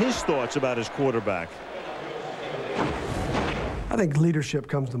and his thoughts about his quarterback. I think leadership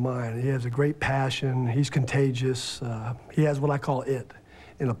comes to mind. He has a great passion. He's contagious. He has what I call it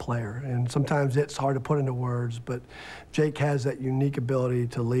in a player. And sometimes it's hard to put into words, but Jake has that unique ability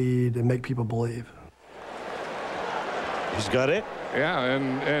to lead and make people believe. He's got it. Yeah,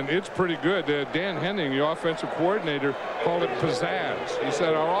 and it's pretty good. Dan Henning, the offensive coordinator, called it pizzazz. He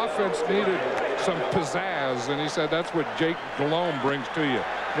said our offense needed some pizzazz, and he said that's what Jake Delhomme brings to you.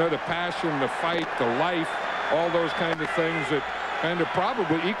 You know, the passion, the fight, the life, all those kind of things that kind of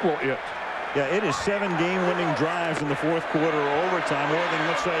probably equal it. Yeah, it is 7 game-winning drives in the 4th quarter or overtime, more than,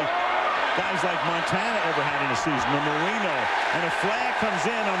 let's say, guys like Montana ever had in a season, or Marino. And a flag comes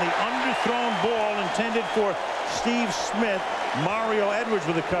in on the underthrown ball intended for Steve Smith. Mario Edwards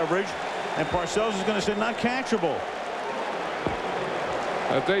with the coverage, and Parcells is going to say not catchable.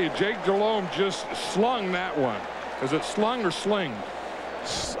 I'll tell you, Jake Delhomme just slung that one. Is it slung or slinged?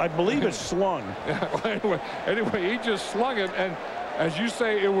 I believe it's slung. Anyway, he just slung it, and as you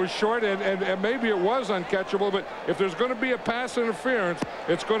say, it was short, and maybe it was uncatchable, but if there's going to be a pass interference,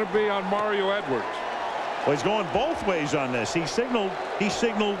 it's going to be on Mario Edwards. Well, he's going both ways on this. He signaled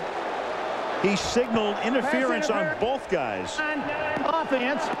interference on both guys.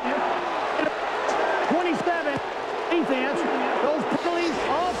 Offense, 27, defense, those penalties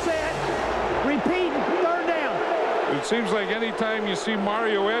all set, repeat, 3rd down. It seems like anytime you see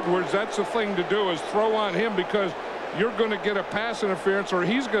Mario Edwards, that's the thing to do, is throw on him, because you're going to get a pass interference or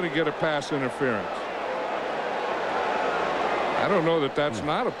he's going to get a pass interference. I don't know that that's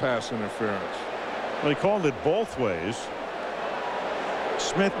not a pass interference. Well, he called it both ways.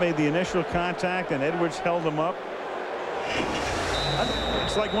 Smith made the initial contact and Edwards held him up.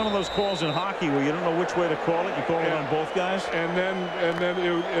 It's like one of those calls in hockey where you don't know which way to call it. You call it on both guys. And then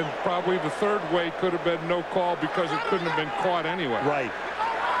probably the 3rd way could have been no call because it couldn't have been caught anyway. Right.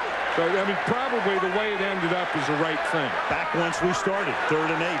 So, I mean, probably the way it ended up is the right thing. Back once we started,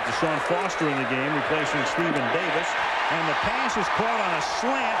 3rd and 8. Deshaun Foster in the game, replacing Stephen Davis. And the pass is caught on a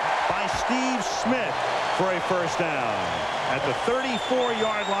slant by Steve Smith for a 1st down. At the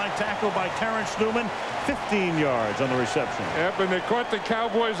 34-yard line, tackled by Terrence Newman, 15 yards on the reception. Yep, and they caught the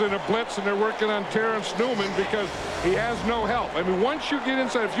Cowboys in a blitz, and they're working on Terrence Newman because he has no help. I mean, once you get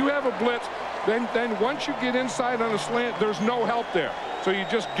inside, if you have a blitz, then once you get inside on a slant, there's no help there. So you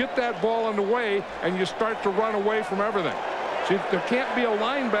just get that ball on the way, and you start to run away from everything. See, there can't be a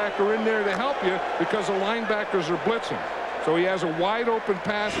linebacker in there to help you because the linebackers are blitzing. So he has a wide open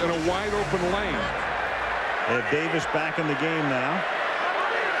pass and a wide open lane. They have Davis back in the game now.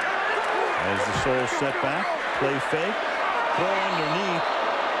 As the sole setback, play fake, throw underneath,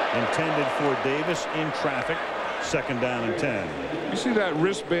 intended for Davis in traffic. 2nd down and 10. You see that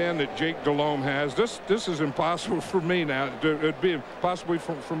wristband that Jake Delhomme has? This is impossible for me now. It'd be impossible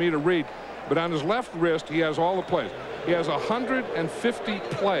for me to read. But on his left wrist, he has all the plays. He has 150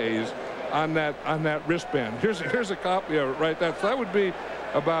 plays on that wristband. Here's a copy of it right there. So that would be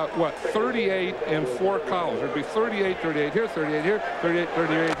about, what, 38 in 4 columns. It'd be 38, 38 here, 38 here, 38,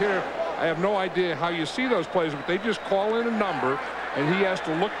 38 here. I have no idea how you see those plays, but they just call in a number, and he has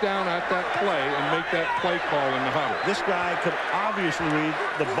to look down at that play and make that play call in the huddle. This guy could obviously read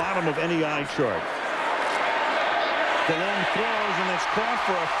the bottom of any eye chart. Delhomme throws, and it's caught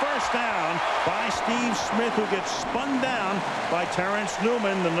for a 1st down by Steve Smith, who gets spun down by Terrence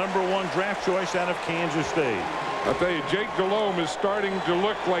Newman, the #1 draft choice out of Kansas State. I'll tell you, Jake Delhomme is starting to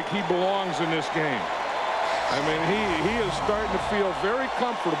look like he belongs in this game. I mean, he is starting to feel very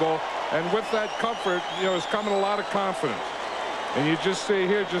comfortable, and with that comfort, you know, is coming a lot of confidence. And you just see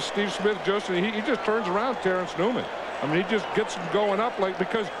here, just Steve Smith, he just turns around Terrence Newman. I mean, he just gets him going up, like,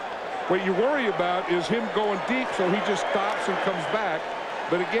 because what you worry about is him going deep, so he just stops and comes back.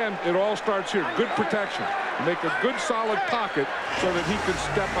 But again, it all starts here. Good protection. Make a good solid pocket so that he can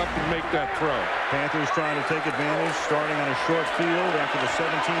step up and make that throw. Panthers trying to take advantage, starting on a short field after the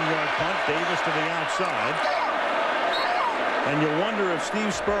 17-yard punt. Davis to the outside. And you wonder if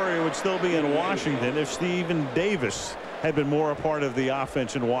Steve Spurrier would still be in Washington if Stephen Davis had been more a part of the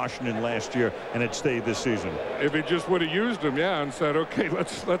offense in Washington last year and had stayed this season. If he just would have used him, yeah, and said, okay,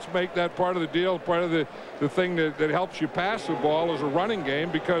 let's make that part of the deal, part of the thing that helps you pass the ball is a running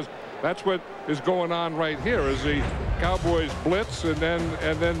game, because that's what is going on right here. Is the Cowboys blitz, and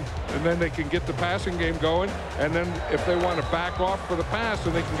then they can get the passing game going, and then if they want to back off for the pass,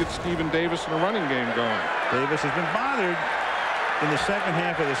 then they can get Stephen Davis in the running game going. Davis has been bothered in the 2nd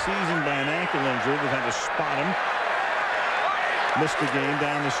half of the season by an ankle injury. They've had to spot him. Missed the game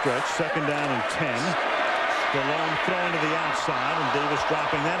down the stretch. 2nd down and 10. Delhomme throwing to the outside, and Davis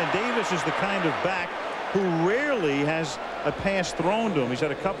dropping that. And Davis is the kind of back who rarely has a pass thrown to him. He's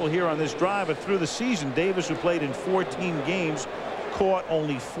had a couple here on this drive, but through the season, Davis, who played in 14 games, caught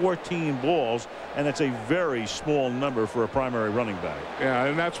only 14 balls, and that's a very small number for a primary running back. Yeah,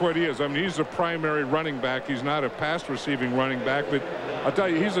 and that's what he is. I mean, he's a primary running back. He's not a pass receiving running back, but I'll tell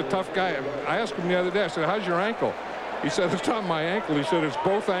you, he's a tough guy. I asked him the other day, I said, how's your ankle? He said, it's not my ankle. He said, it's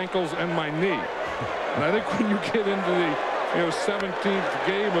both ankles and my knee. And I think when you get into the 17th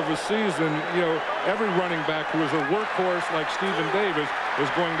game of a season, every running back who is a workhorse like Stephen Davis is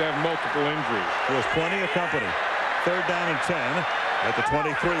going to have multiple injuries. There's plenty of company. 3rd down and 10 at the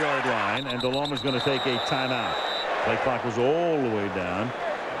 23-yard line, and Delhomme is going to take a timeout. Play clock was all the way down.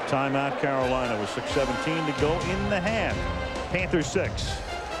 Timeout, Carolina, with 6:17 to go in the half. Panthers 6,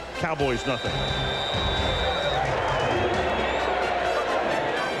 Cowboys nothing.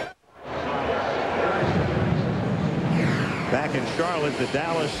 Back in Charlotte, the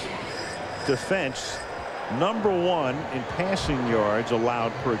Dallas defense #1 in passing yards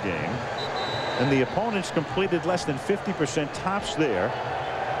allowed per game, and the opponents completed less than 50% tops there.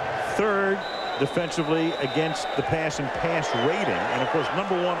 3rd defensively against the pass and pass rating, and of course #1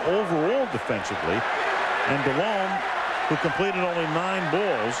 overall defensively. And Delhomme, who completed only 9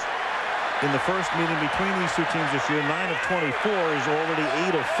 balls in the first meeting between these two teams this year, 9 of 24, is already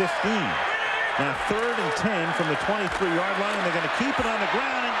 8 of 15. Now 3rd and 10 from the 23-yard line, and they're going to keep it on the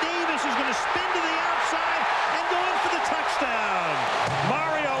ground, and Davis is going to spin to the outside and go in for the touchdown.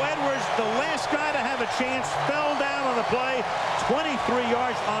 Mario Edwards, the last guy to have a chance, fell down on the play. 23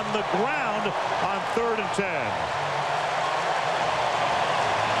 yards on the ground on 3rd and 10.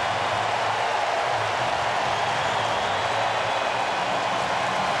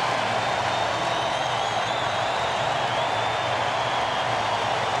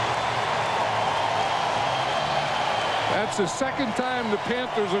 That's the 2nd time the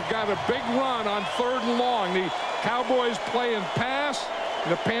Panthers have got a big run on 3rd and long. The Cowboys play and pass,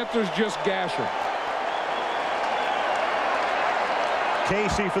 and the Panthers just gash them.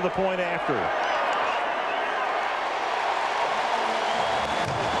 Casey for the point after.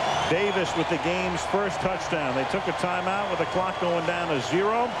 Davis with the game's first touchdown. They took a timeout with the clock going down to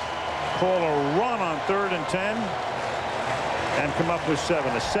 0. Call a run on 3rd and 10. And come up with 7.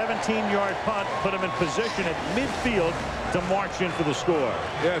 A 17-yard punt put him in position at midfield to march in for the score.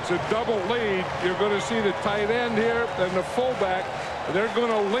 Yeah, it's a double lead. You're going to see the tight end here and the fullback. They're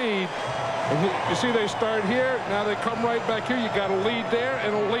going to lead. And you see they start here. Now they come right back here. You got a lead there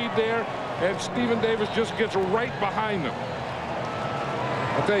and a lead there. and Stephen Davis just gets right behind them.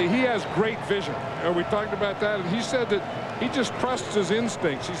 I'll tell you, he has great vision. We talked about that, and he said that he just trusts his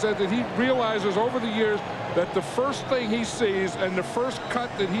instincts. He said that he realizes over the years that the first thing he sees and the first cut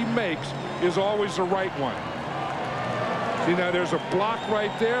that he makes is always the right one. See, now there's a block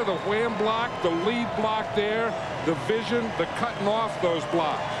right there, the wham block, the lead block there, the vision, the cutting off those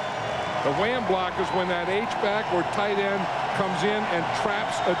blocks. The wham block is when that H-back or tight end comes in and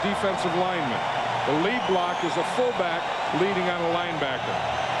traps a defensive lineman. The lead block is a fullback leading on a linebacker.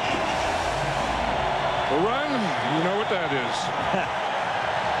 The run, you know what that is.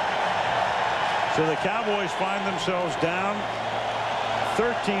 So the Cowboys find themselves down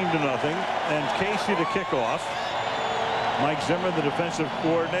 13-0, and Casey to kick off. Mike Zimmer, the defensive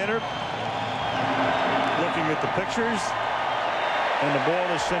coordinator, looking at the pictures, and the ball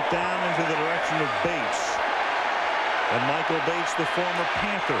is sent down into the direction of Bates. And Michael Bates, the former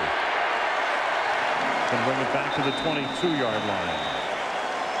Panther, can bring it back to the 22-yard line.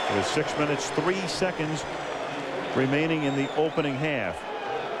 With 6 minutes, 3 seconds remaining in the opening half.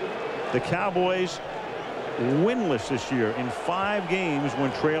 The Cowboys winless this year in 5 games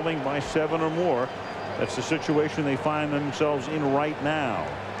when trailing by 7 or more. That's the situation they find themselves in right now.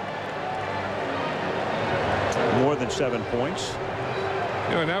 More than 7 points.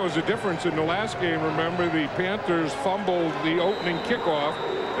 You know, and that was the difference in the last game. Remember, the Panthers fumbled the opening kickoff.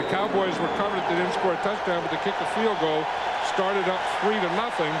 The Cowboys recovered it. They didn't score a touchdown, but they kicked a field goal, started up 3-0,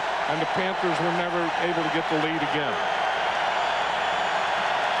 and the Panthers were never able to get the lead again.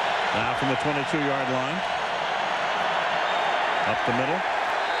 Now from the 22-yard line. Up the middle.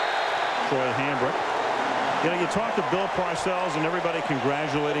 Troy Hambrick. You know, you talk to Bill Parcells and everybody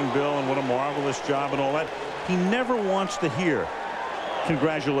congratulating Bill and what a marvelous job and all that. He never wants to hear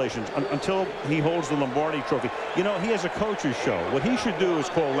congratulations until he holds the Lombardi Trophy. You know, he has a coach's show. What he should do is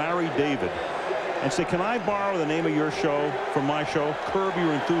call Larry David and say, can I borrow the name of your show from my show? Curb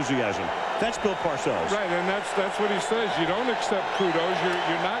Your Enthusiasm. That's Bill Parcells. Right, and that's what he says. You don't accept kudos.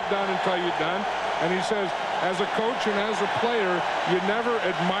 You're not done until you're done. And he says, as a coach and as a player, you never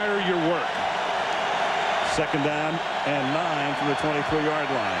admire your work. 2nd down and 9 from the 23-yard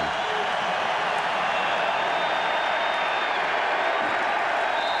line.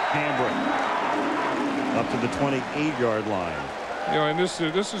 Hambrick up to the 28-yard line. You know, and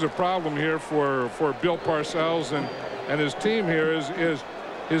this is a problem here for Bill Parcells and his team here is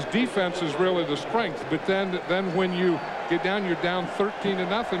his defense is really the strength. But then when you get down, you're down 13-0.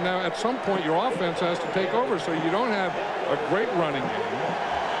 Now at some point your offense has to take over, so you don't have a great running game.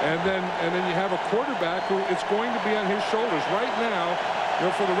 And then you have a quarterback who it's going to be on his shoulders right now. You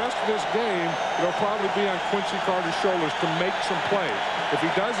know, for the rest of this game, it'll probably be on Quincy Carter's shoulders to make some plays. If he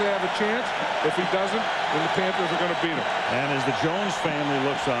does, they have a chance. If he doesn't, then the Panthers are going to beat him. And as the Jones family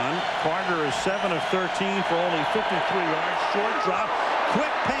looks on, Carter is 7 of 13 for only 53 yards. Short drop,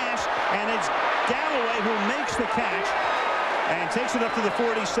 quick pass, and it's Galloway who makes the catch and takes it up to the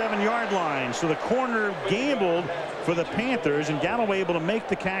 47-yard line. So the corner gambled for the Panthers, and Galloway able to make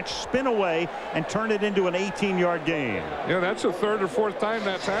the catch, spin away, and turn it into an 18-yard gain. Yeah, that's the 3rd or 4th time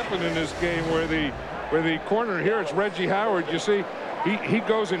that's happened in this game where the corner here, it's Reggie Howard. You see, he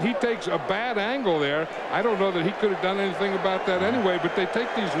goes and he takes a bad angle there. I don't know that he could have done anything about that anyway, but they take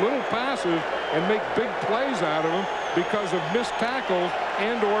these little passes and make big plays out of them because of missed tackles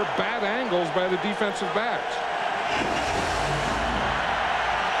and or bad angles by the defensive backs.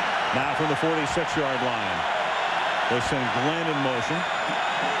 Now from the 46-yard line, they send Glenn in motion.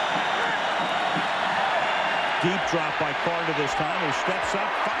 Deep drop by Carter this time, who steps up,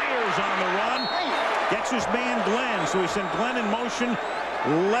 fires on the run, gets his man Glenn. So he sent Glenn in motion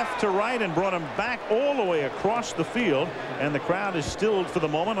left to right and brought him back all the way across the field. And the crowd is stilled for the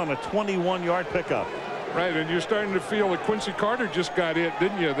moment on a 21-yard pickup. Right, and you're starting to feel that Quincy Carter just got it,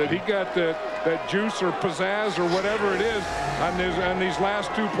 didn't you? That he got that juice or pizzazz or whatever it is on these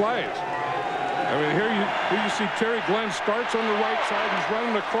last 2 plays. I mean, here you see Terry Glenn starts on the right side. He's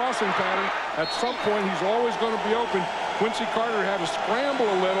running the crossing pattern. At some point, he's always going to be open. Quincy Carter had to scramble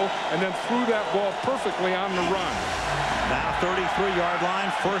a little and then threw that ball perfectly on the run. Now 33-yard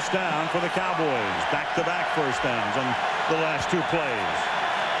line, 1st down for the Cowboys. Back-to-back 1st downs on the last 2 plays.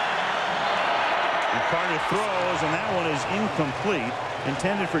 And Carter throws, and that one is incomplete.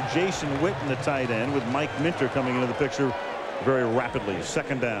 Intended for Jason Witten, the tight end, with Mike Minter coming into the picture very rapidly.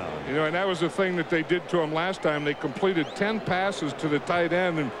 2nd down. You know, and that was the thing that they did to him last time. They completed 10 passes to the tight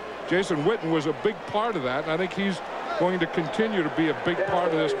end, and Jason Witten was a big part of that. And I think he's going to continue to be a big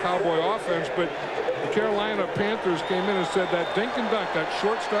part of this Cowboy offense. But the Carolina Panthers came in and said that dink and dunk, that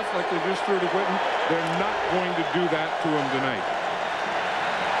short stuff like they just threw to Witten, they're not going to do that to him tonight.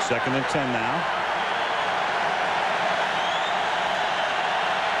 2nd and 10 now.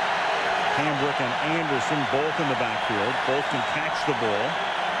 Hambrick and Anderson both in the backfield. Both can catch the ball.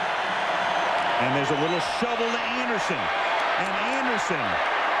 And there's a little shovel to Anderson. And Anderson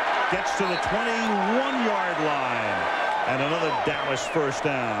gets to the 21-yard line. And another Dallas first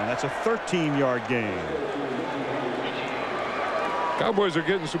down. That's a 13-yard gain. Cowboys are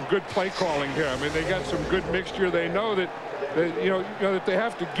getting some good play calling here. I mean, they got some good mixture. They know that that they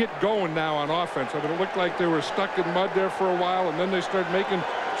have to get going now on offense. I mean, it looked like they were stuck in mud there for a while, and then they started making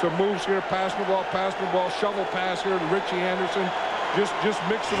some moves here, passing the ball, shovel pass here to Richie Anderson, just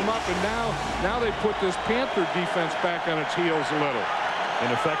mixing them up. And now they put this Panther defense back on its heels a little.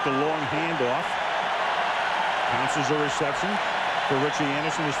 In effect, a long handoff. Counts as a reception for Richie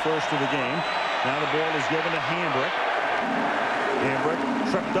Anderson, his first of the game. Now the ball is given to Hambrick. Hambrick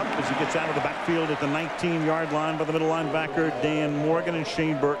tripped up as he gets out of the backfield at the 19-yard line by the middle linebacker Dan Morgan and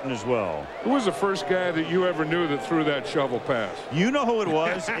Shane Burton as well. Who was the first guy that you ever knew that threw that shovel pass? You know who it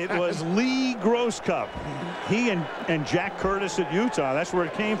was. It was Lee Grosscup. He and Jack Curtis at Utah. That's where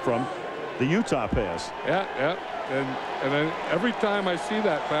it came from. The Utah pass. Yeah. And then every time I see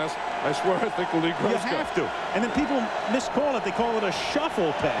that pass, I swear I think of Lee Grosscup. You have to. And then people miscall it. They call it a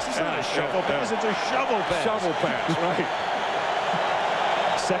shuffle pass. It's not a shuffle pass. It's a shovel pass. Shovel pass, right.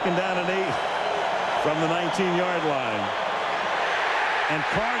 2nd down and 8 from the 19-yard line. And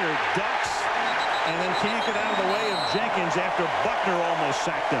Carter ducks and then can't get out of the way of Jenkins after Buckner almost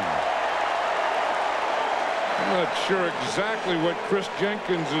sacked him. I'm not sure exactly what Chris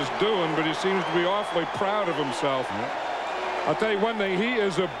Jenkins is doing, but he seems to be awfully proud of himself. I'll tell you one thing, he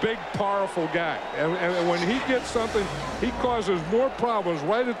is a big, powerful guy. And when he gets something, he causes more problems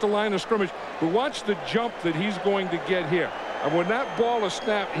right at the line of scrimmage. But watch the jump that he's going to get here. And when that ball is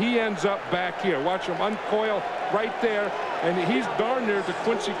snapped, he ends up back here. Watch him uncoil right there. And he's darn near to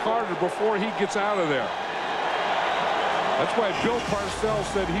Quincy Carter before he gets out of there. That's why Bill Parcells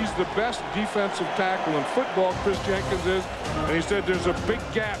said he's the best defensive tackle in football, Chris Jenkins is. And he said there's a big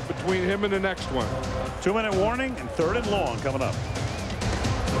gap between him and the next one. 2-minute warning and 3rd and long coming up.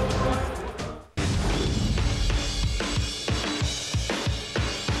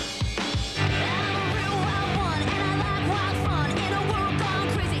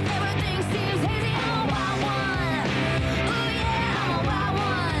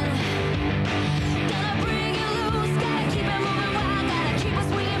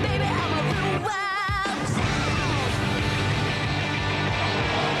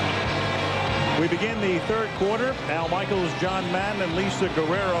 We begin the 3rd quarter. Al Michaels, John Madden, and Lisa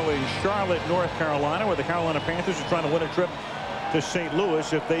Guerrero in Charlotte, North Carolina, where the Carolina Panthers are trying to win a trip to St.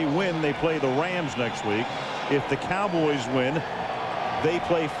 Louis. If they win, they play the Rams next week. If the Cowboys win, they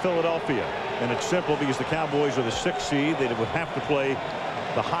play Philadelphia. And it's simple because the Cowboys are the 6th seed. They would have to play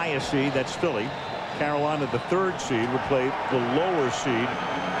the highest seed. That's Philly. Carolina, the 3rd seed, would play the lower seed.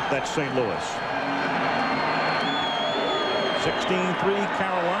 That's St. Louis. 16-3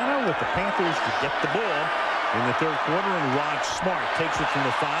 Carolina with the Panthers to get the ball in the 3rd quarter, and Rod Smart takes it from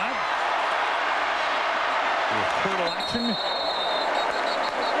the 5. With hurdle action.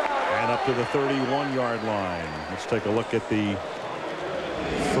 And up to the 31-yard line. Let's take a look at the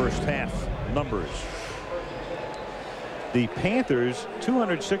first half numbers. The Panthers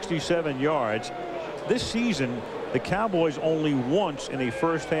 267 yards. This season, the Cowboys only once in a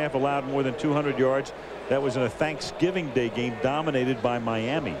first half allowed more than 200 yards. That was in a Thanksgiving Day game dominated by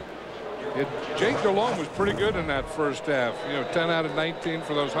Miami. Jake Delhomme was pretty good in that first half. 10 out of 19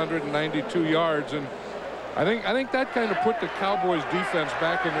 for those 192 yards. And I think that kind of put the Cowboys defense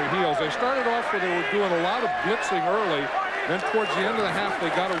back in their heels. They started off where they were doing a lot of blitzing early. Then towards the end of the half, they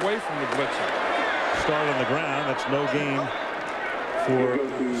got away from the blitzing. Start on the ground. That's no gain for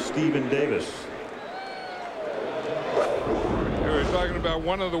Stephen Davis. We're talking about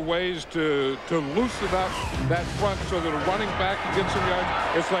one of the ways to loosen up that front so that a running back can get some yards.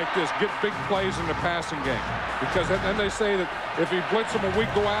 It's like this: get big plays in the passing game. Because then they say that if he blitz him and we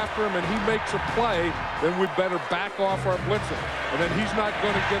go after him and he makes a play, then we better back off our blitzing. And then he's not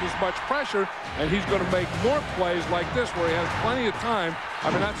going to get as much pressure, and he's going to make more plays like this where he has plenty of time.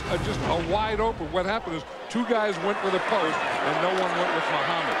 I mean, that's just a wide open. What happened is 2 guys went with a post and no one went with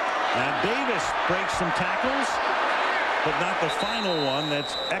Muhammad. Now Davis breaks some tackles, but not the final one.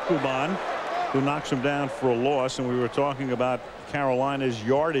 That's Ekwuban, who knocks him down for a loss. And we were talking about Carolina's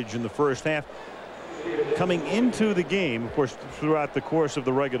yardage in the first half. Coming into the game, of course, throughout the course of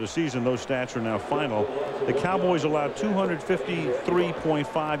the regular season, those stats are now final. The Cowboys allowed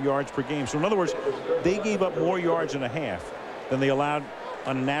 253.5 yards per game. So in other words, they gave up more yards in a half than they allowed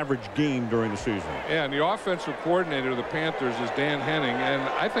on an average game during the season. Yeah, and the offensive coordinator of the Panthers is Dan Henning, and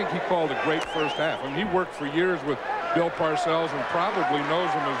I think he called a great first half. I mean, he worked for years with Bill Parcells and probably knows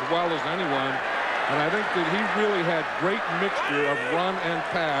him as well as anyone. And I think that he really had great mixture of run and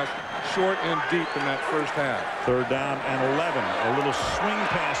pass, short and deep in that first half. 3rd down and 11. A little swing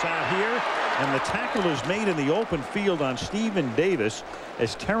pass out here, and the tackle is made in the open field on Stephen Davis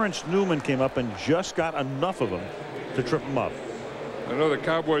as Terrence Newman came up and just got enough of him to trip him up. I know the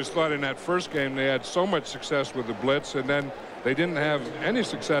Cowboys thought in that first game they had so much success with the blitz, and then they didn't have any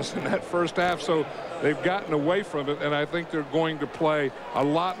success in that first half, so they've gotten away from it, and I think they're going to play a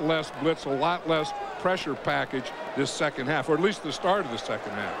lot less blitz, a lot less pressure package this second half, or at least the start of the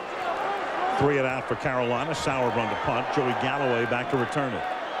second half. 3 and out for Carolina. Sauerbrunn to punt. Joey Galloway back to return it.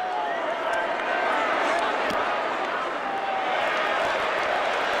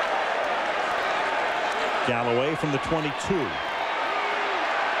 Galloway from the 22.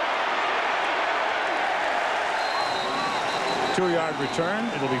 Two-yard return.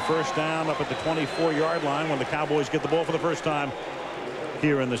 It'll be 1st down up at the 24-yard line when the Cowboys get the ball for the first time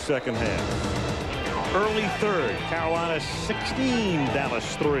here in the second half. Early 3rd. Carolina 16,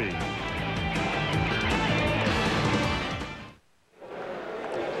 Dallas 3.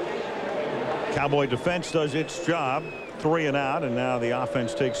 Cowboy defense does its job. 3 and out, and now the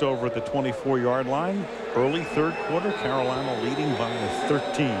offense takes over at the 24-yard line. Early 3rd quarter, Carolina leading by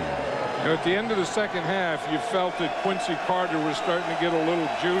 13. Now, at the end of the second half, you felt that Quincy Carter was starting to get a little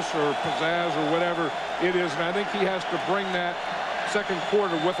juice or pizzazz or whatever it is, and I think he has to bring that second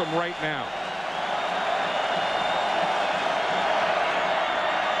quarter with him right now.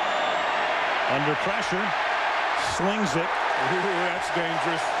 Under pressure, slings it. Ooh, that's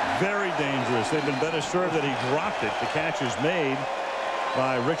dangerous. Very dangerous. They've been better served that he dropped it. The catch is made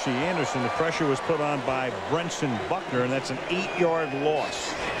by Richie Anderson. The pressure was put on by Brenson Buckner, and that's an 8-yard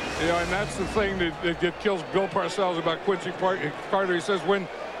loss. Yeah, and that's the thing that kills Bill Parcells about Quincy Carter. He says when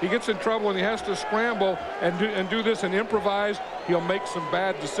he gets in trouble and he has to scramble and do this and improvise, he'll make some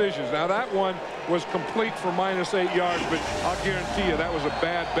bad decisions. Now, that one was complete for -8 yards, but I'll guarantee you that was a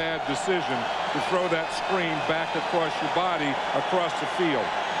bad decision to throw that screen back across your body across the field.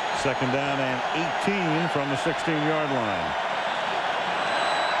 2nd down and 18 from the 16-yard line.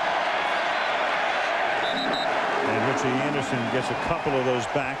 And Richie Anderson gets a couple of those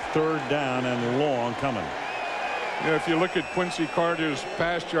back. 3rd down and long coming. You know, if you look at Quincy Carter's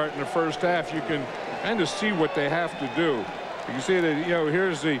pass chart in the first half, you can kind of see what they have to do. You can see that, you know,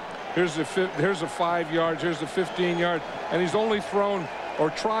 here's the 5 yards, here's the 15 yards, and he's only thrown or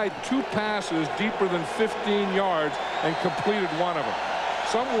tried 2 passes deeper than 15 yards and completed one of them.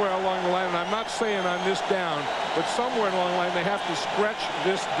 Somewhere along the line, and I'm not saying on this down, but somewhere along the line they have to stretch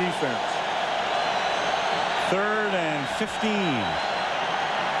this defense. 3rd and 15.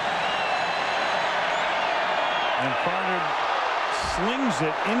 And Carter slings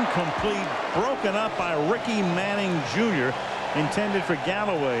it incomplete, broken up by Ricky Manning Jr., intended for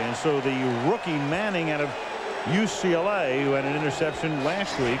Galloway. And so the rookie Manning out of UCLA, who had an interception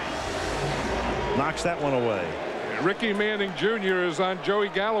last week, knocks that one away. Ricky Manning Jr. is on Joey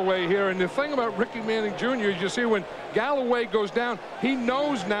Galloway here, and the thing about Ricky Manning Jr. is you see when Galloway goes down, he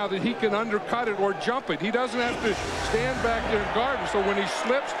knows now that he can undercut it or jump it. He doesn't have to stand back there and guard him. So when he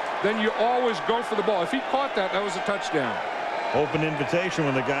slips, then you always go for the ball. If he caught that, that was a touchdown. Open invitation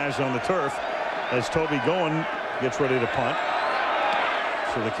when the guy's on the turf as Toby Goen gets ready to punt.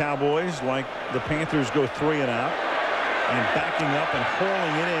 So the Cowboys, like the Panthers, go 3 and out, and backing up and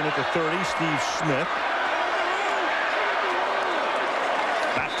hauling it in at the 30, Steve Smith.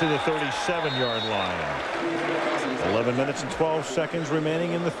 Back to the 37-yard line. 11 minutes and 12 seconds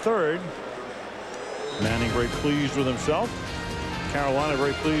remaining in the 3rd. Manning very pleased with himself. Carolina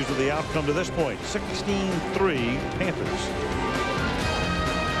very pleased with the outcome to this point. 16-3 Panthers.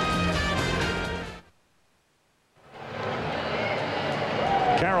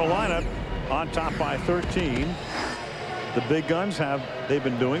 Carolina on top by 13. The big guns they've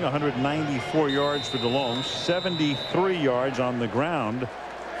been doing 194 yards for DeLome, 73 yards on the ground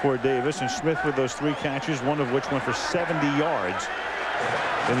for Davis, and Smith with those 3 catches, one of which went for 70 yards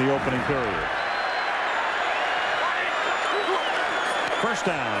in the opening period. 1st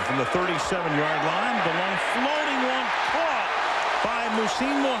down from the 37-yard line. DeLome floating one, caught by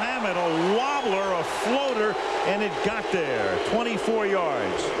Muhsin Muhammad, a wobbler, a floater, and it got there. 24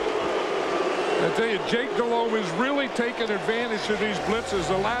 yards. I tell you, Jake DeLome is really taking advantage of these blitzes.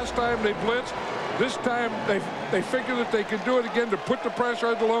 The last time they blitzed, this time they figure that they can do it again to put the pressure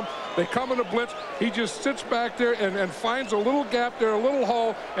on DeLome. They come in a blitz. He just sits back there and finds a little gap there, a little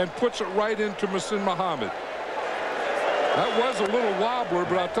hole, and puts it right into Muhsin Muhammad. That was a little wobbler,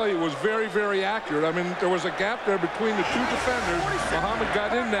 but I'll tell you, it was very, very accurate. I mean, there was a gap there between the two defenders. Muhammad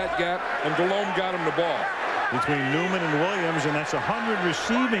got in that gap, and Delhomme got him the ball. Between Newman and Williams, and that's 100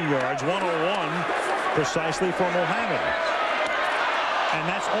 receiving yards, 101 precisely for Muhammad. And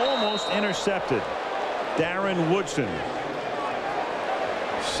that's almost intercepted. Darren Woodson.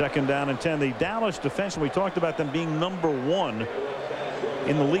 2nd down and 10. The Dallas defense, we talked about them being #1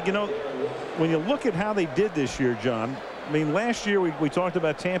 in the league. You know, when you look at how they did this year, John, I mean, last year we talked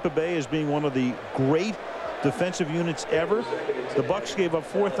about Tampa Bay as being one of the great defensive units ever. The Bucs gave up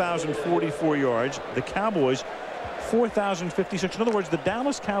 4,044 yards. The Cowboys 4,056. In other words, the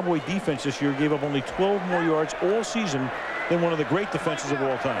Dallas Cowboy defense this year gave up only 12 more yards all season than one of the great defenses of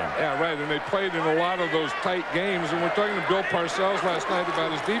all time. Yeah, right. And they played in a lot of those tight games. And we're talking to Bill Parcells last night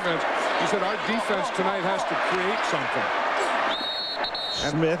about his defense. He said our defense tonight has to create something.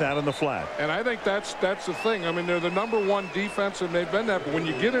 Smith out in the flat. And I think that's the thing. I mean, they're the #1 defense, and they've been that. But when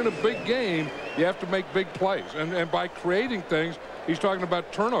you get in a big game, you have to make big plays. And by creating things, he's talking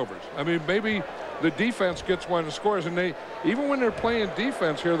about turnovers. I mean, maybe the defense gets one and scores. And they, even when they're playing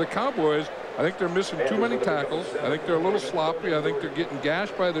defense here, the Cowboys, I think they're missing too many tackles. I think they're a little sloppy. I think they're getting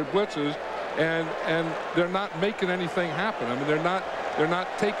gashed by their blitzes. And they're not making anything happen. I mean, they're not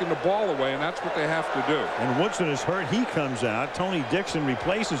taking the ball away, and that's what they have to do. And Woodson is hurt. He comes out. Tony Dixon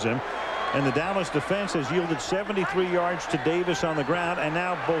replaces him. And the Dallas defense has yielded 73 yards to Davis on the ground. And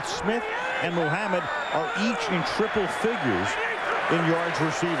now both Smith and Muhammad are each in triple figures in yards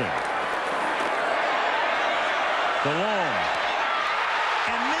receiving. Delhomme.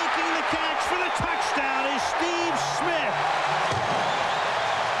 And making the catch for the touchdown is Steve Smith.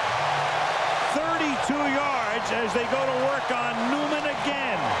 32 yards as they go to work on Newman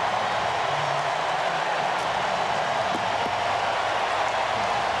again.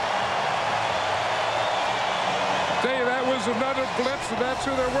 Tell you, that was another blitz, and that's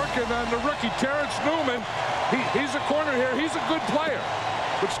who they're working on, the rookie, Terrence Newman. He's a corner here. He's a good player.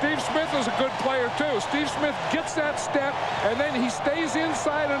 But Steve Smith is a good player, too. Steve Smith gets that step, and then he stays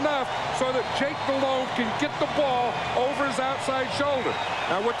inside enough so that Jake Delhomme can get the ball over his outside shoulder.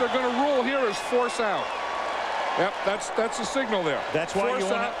 Now, what they're going to rule here is force out. Yep, that's a signal there. That's why you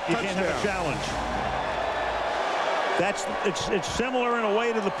can't have a challenge. It's similar in a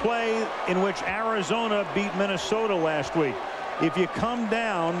way to the play in which Arizona beat Minnesota last week. If you come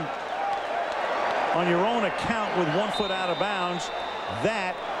down on your own account with 1 foot out of bounds,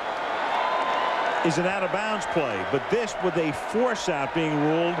 that is an out-of-bounds play. But this, with a force-out being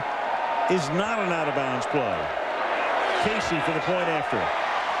ruled, is not an out-of-bounds play. Casey for the point after.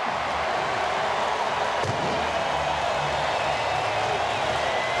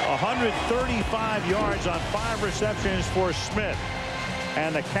 .135 yards on 5 receptions for Smith.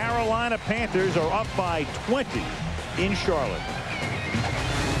 And the Carolina Panthers are up by 20 in Charlotte.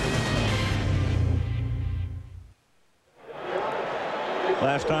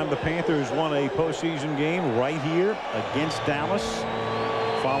 Last time the Panthers won a postseason game right here against Dallas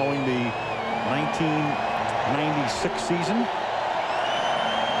following the 1996 season.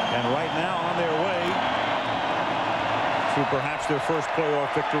 And right now on their way to perhaps their first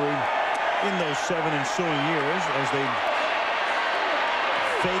playoff victory in those 7 ensuing years as they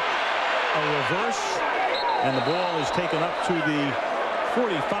fake a reverse. And the ball is taken up to the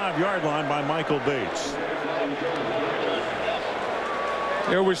 45-yard line by Michael Bates.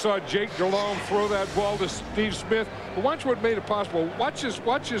 Here we saw Jake Delhomme throw that ball to Steve Smith. But watch what made it possible. Watch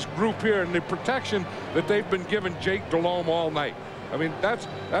this group here and the protection that they've been giving Jake Delhomme all night. I mean, that's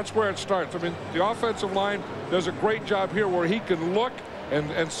where it starts. I mean, the offensive line does a great job here where he can look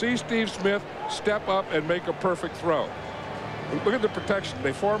and see Steve Smith step up and make a perfect throw. Look at the protection.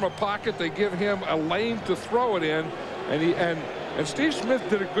 They form a pocket. They give him a lane to throw it in, and Steve Smith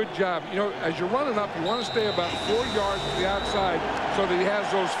did a good job. You know, as you're running up, you want to stay about 4 yards to the outside so that he has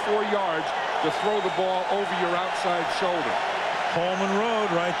those 4 yards to throw the ball over your outside shoulder. Coleman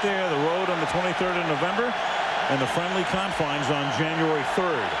Road right there, the road on the 23rd of November, and the friendly confines on January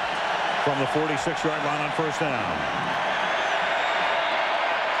 3rd from the 46-yard line on first down.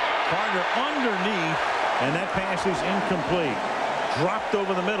 Carter underneath, and that pass is incomplete. Dropped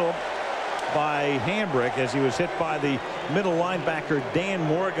over the middle by Hambrick as he was hit by the middle linebacker Dan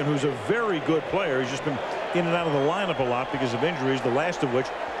Morgan, who's a very good player. He's just been in and out of the lineup a lot because of injuries, the last of which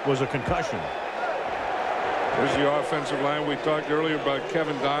was a concussion. There's the offensive line. We talked earlier about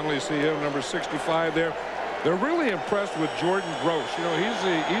Kevin Donnelly. See him, number 65 there. They're really impressed with Jordan Gross. You know, he's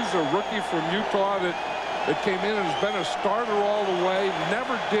a rookie from Utah that came in and has been a starter all the way.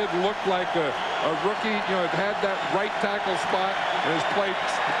 Never did look like a rookie. You know, had that right tackle spot and has played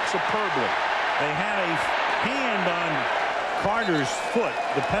superbly. They had a hand on Carter's foot.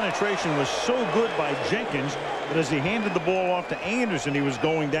 The penetration was so good by Jenkins that as he handed the ball off to Anderson, he was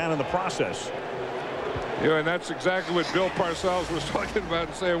going down in the process. Yeah, and that's exactly what Bill Parcells was talking about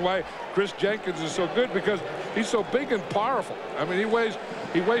and saying why Chris Jenkins is so good, because he's so big and powerful. I mean, he weighs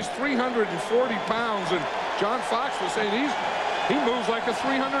 340 pounds, and John Fox was saying he moves like a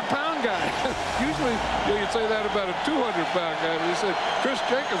 300-pound guy. Usually you'd say that about a 200-pound guy, but he said Chris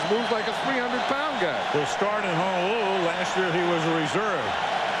Jenkins moves like a 300-pound guy. They'll start in Honolulu. Last year he was a reserve.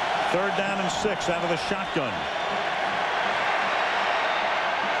 3rd down and 6 out of the shotgun.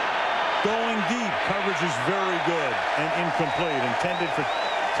 Going deep. Coverage is very good and incomplete. Intended for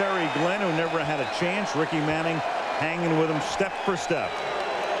Terry Glenn, who never had a chance. Ricky Manning hanging with him step for step.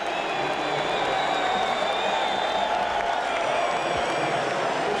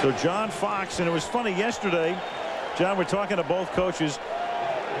 So John Fox, and it was funny yesterday, John, we're talking to both coaches.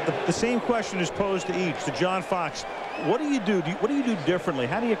 The same question is posed to each. To John Fox, what do you do? What do you do differently?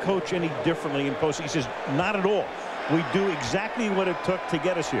 How do you coach any differently in post? He says, not at all. We do exactly what it took to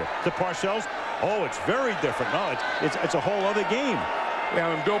get us here. To Parcells, oh, it's very different. No, it's a whole other game.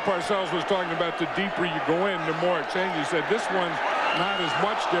 Yeah, and Bill Parcells was talking about the deeper you go in, the more it changes. He said this one's not as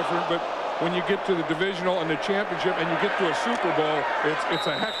much different, but when you get to the divisional and the championship and you get to a Super Bowl, it's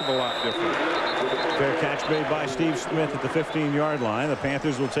a heck of a lot different. Fair catch made by Steve Smith at the 15-yard line. The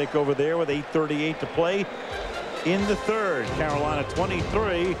Panthers will take over there with 8:38 to play in the 3rd. Carolina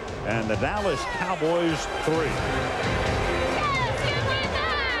 23 and the Dallas Cowboys 3.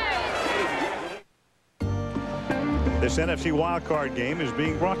 This NFC wildcard game is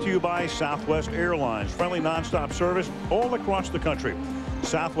being brought to you by Southwest Airlines. Friendly nonstop service all across the country.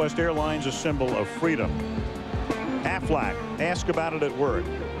 Southwest Airlines, a symbol of freedom. Aflac, ask about it at work.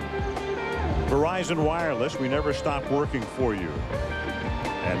 Verizon Wireless, we never stop working for you.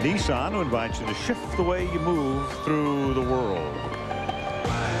 And Nissan, who invites you to shift the way you move through the world.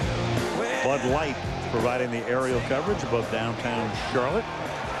 Bud Light providing the aerial coverage above downtown Charlotte.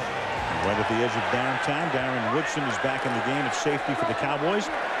 Right at the edge of downtown, Darren Woodson is back in the game at safety for the Cowboys.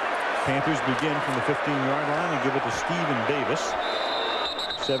 Panthers begin from the 15-yard line and give it to Stephen Davis.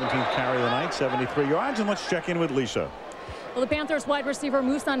 17th carry of the night, 73 yards. And let's check in with Lisa. Well, the Panthers wide receiver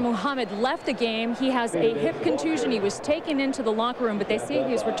Muhsin Muhammad left the game. He has a hip contusion. He was taken into the locker room, but they say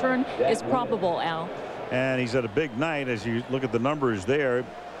his return is probable, Al. And he's had a big night as you look at the numbers there.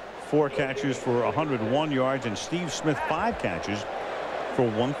 4 catches for 101 yards, and Steve Smith 5 catches for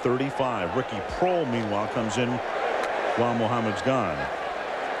 135. Ricky Prohl, meanwhile, comes in while Muhammad's gone.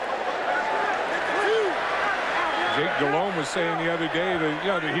 Jake Delhomme was saying the other day that,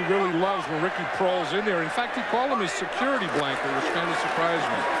 that he really loves when Ricky Prohl's in there. In fact, he called him his security blanket, which kind of surprised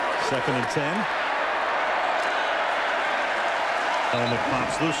me. 2nd and 10. And it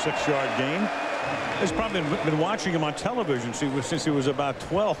pops loose, 6-yard gain. He's probably been watching him on television since he was about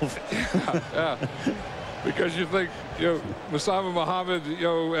 12. Yeah. Because you think, Muhsin Muhammad,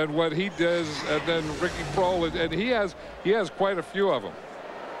 and what he does, and then Ricky Prohl, and he has quite a few of them.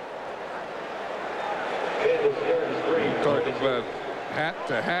 You talk about hat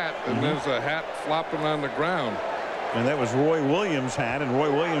to hat, and there's a hat flopping on the ground. And that was Roy Williams' hat, and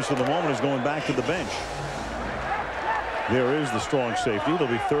Roy Williams for the moment is going back to the bench. There is the strong safety. It'll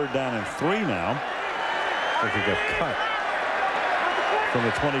be 3rd down and 3 now. I think he got cut from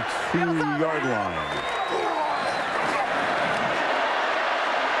the 22-yard line.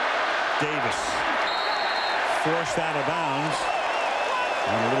 Davis forced out of bounds.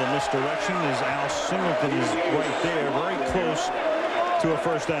 And a little misdirection as Al Singleton is right there, very close to a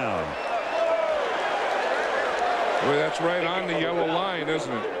 1st down. Well, that's right on the yellow line,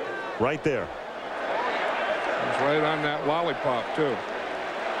 isn't it? Right there. It's right on that lollipop, too.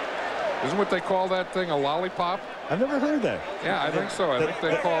 Isn't what they call that thing a lollipop? I've never heard that. Yeah, I think so. I think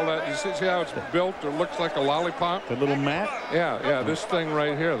they call that. You see how it's built or looks like a lollipop? The little mat? Yeah, this thing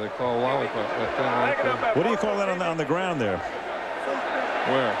right here they call a lollipop. That thing right there. What do you call that on the ground there?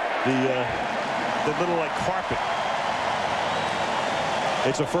 Where? The little like carpet.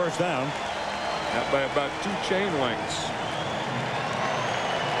 It's a 1st down. Yeah, by about 2 chain lengths.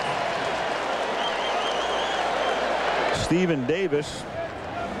 Stephen Davis,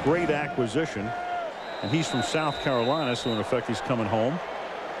 great acquisition, and he's from South Carolina, so in effect he's coming home.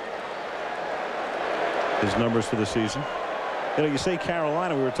 His numbers for the season. You say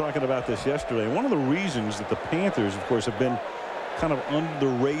Carolina, we were talking about this yesterday. One of the reasons that the Panthers, of course, have been kind of under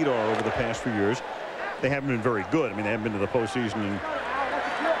the radar over the past few years, they haven't been very good. I mean, they haven't been to the postseason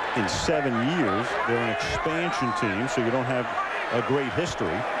in 7 years. They're an expansion team, so you don't have a great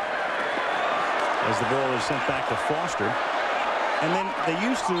history. As the ball is sent back to Foster, and then they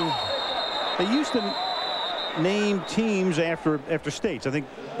used to name teams after states. I think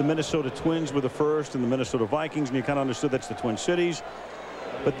the Minnesota Twins were the first, and the Minnesota Vikings, and you kind of understood that's the Twin Cities.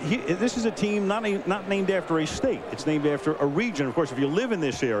 But this is a team not named after a state. It's named after a region. Of course, if you live in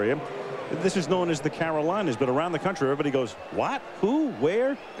this area, this is known as the Carolinas. But around the country, everybody goes, what? Who?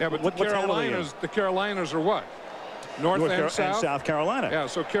 Where? Yeah, but the Carolinas are what? North and South? And South Carolina. Yeah,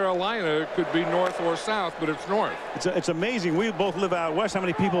 so Carolina could be north or south, but it's north. It's amazing. We both live out west. How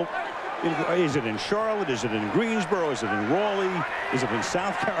many people? Is it in Charlotte? Is it in Greensboro? Is it in Raleigh? Is it in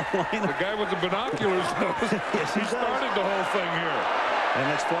South Carolina? The guy with the binoculars knows. Yes, he started the whole thing here. And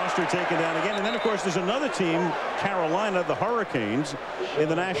that's Foster taken down again. And then, of course, there's another team, Carolina, the Hurricanes, in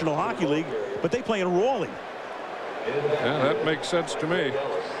the National Hockey League, but they play in Raleigh. Yeah, that makes sense to me.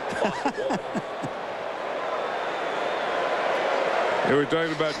 Yeah, we're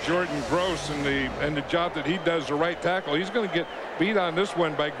talking about Jordan Gross and the job that he does, the right tackle. He's going to get beat on this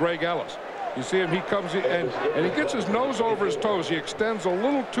one by Greg Ellis. You see him, he comes in and he gets his nose over his toes. He extends a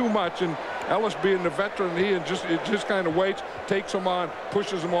little too much, and Ellis, being the veteran, he just kind of waits, takes him on,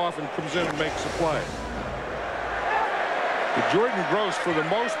 pushes him off, and comes in and makes the play. But Jordan Gross, for the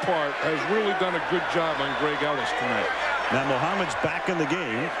most part, has really done a good job on Greg Ellis tonight. Now Mohammed's back in the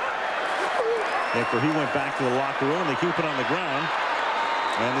game after he went back to the locker room. They keep it on the ground,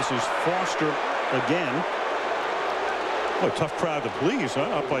 and this is Foster again. Boy, tough crowd to please, huh?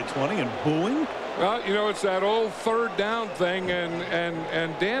 Up by 20 and booing. Well, you know, it's that old third down thing,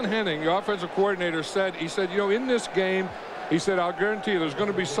 and Dan Henning, the offensive coordinator, said, you know, in this game, he said, I'll guarantee you there's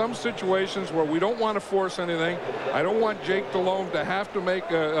going to be some situations where we don't want to force anything. I don't want Jake Delhomme to have to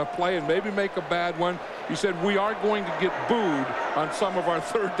make a play and maybe make a bad one. He said, we are going to get booed on some of our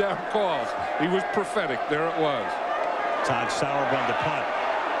third down calls. He was prophetic. There it was. Todd Sauerbrunn to punt.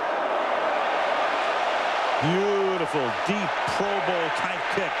 Beautiful, deep Pro Bowl type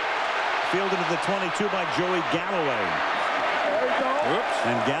kick. Fielded at the 22 by Joey Galloway. Oops.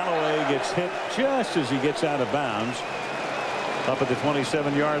 And Galloway gets hit just as he gets out of bounds up at the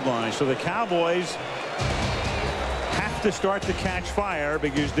 27-yard line. So the Cowboys have to start to catch fire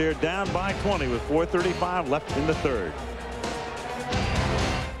because they're down by 20 with 4:35 left in the third.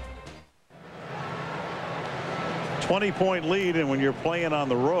 20-point lead, and when you're playing on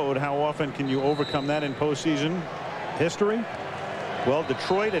the road, how often can you overcome that in postseason history? Well,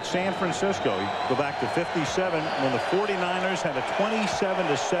 Detroit at San Francisco. You go back to 57 when the 49ers had a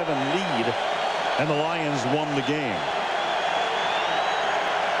 27-7 lead and the Lions won the game.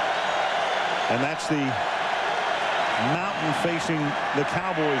 And that's the mountain facing the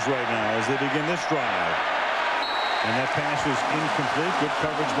Cowboys right now as they begin this drive. And that pass is incomplete. Good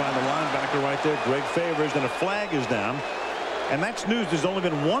coverage by the linebacker right there, Greg Favors, and a flag is down. And that's news. There's only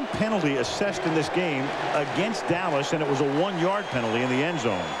been one penalty assessed in this game against Dallas, and it was a 1-yard penalty in the end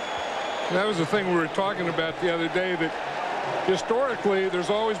zone. That was the thing we were talking about the other day, that historically there's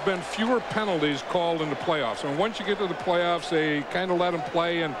always been fewer penalties called in the playoffs. And once you get to the playoffs, they kind of let them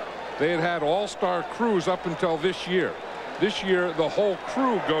play, and they had all-star crews up until this year. This year, the whole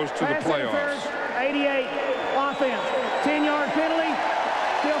crew goes to the playoffs. 88 offense, 10-yard penalty,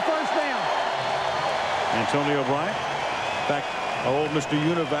 still first down. Antonio Bryant. In fact, our old Mr.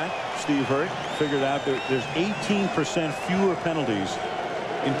 Univac, Steve Hurt, figured out that there's 18% fewer penalties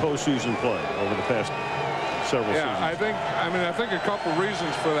in postseason play over the past several seasons. I think a couple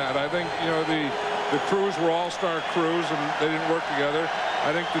reasons for that. I think, you know, the crews were all-star crews and they didn't work together.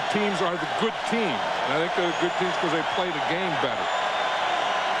 I think the teams are the good team. And I think they're the good teams because they play the game better.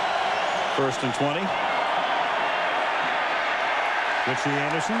 1st and 20. Richie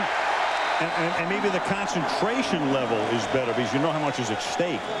Anderson. And maybe the concentration level is better because you know how much is at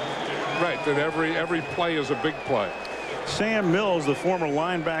stake. Right, that every play is a big play. Sam Mills, the former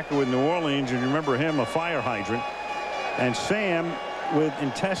linebacker with New Orleans, and you remember him, a fire hydrant. And Sam with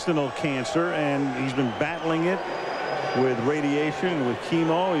intestinal cancer, and he's been battling it with radiation, with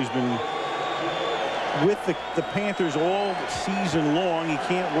chemo. He's been with the Panthers all season long. He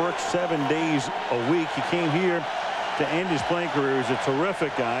can't work 7 days a week. He came here to end his playing career. He's a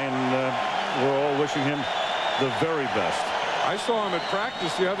terrific guy, and we're all wishing him the very best. I saw him at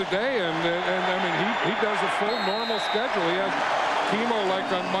practice the other day, and I mean, he does a full normal schedule. He has chemo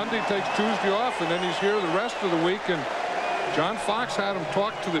like on Monday, takes Tuesday off, and then he's here the rest of the week. And John Fox had him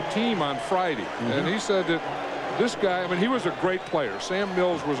talk to the team on Friday, and he said that this guy, I mean, he was a great player. Sam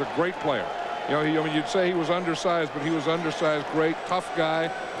Mills was a great player. You know, I mean, you'd say he was undersized, but he was undersized, great, tough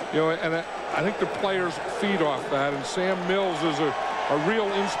guy. You know, and I think the players feed off that, and Sam Mills is a real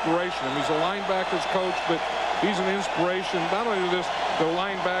inspiration. I mean, he's a linebackers coach, but he's an inspiration, not only to the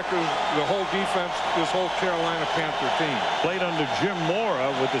linebackers, the whole defense, this whole Carolina Panther team. Played under Jim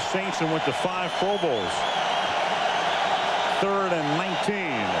Mora with the Saints and went to 5 Pro Bowls. 3rd and 19.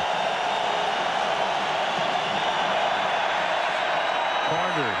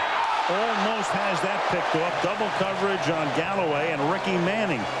 Carter almost has that picked off. Double coverage on Galloway, and Ricky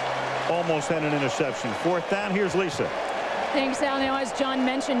Manning almost had an interception. 4th down. Here's Lisa. Thanks, Al. Now, as John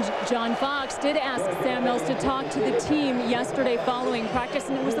mentioned, John Fox did ask Sam Mills to talk to the team yesterday following practice,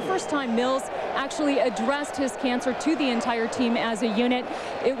 and it was the first time Mills actually addressed his cancer to the entire team as a unit.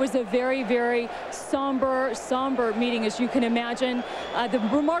 It was a very, very somber meeting, as you can imagine. The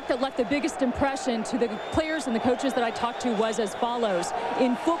remark that left the biggest impression to the players and the coaches that I talked to was as follows: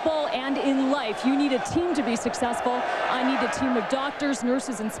 in football and in life, you need a team to be successful. I need a team of doctors,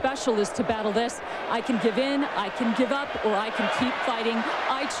 nurses, and specialists to battle this. I can give in, I can give up, or I can keep fighting.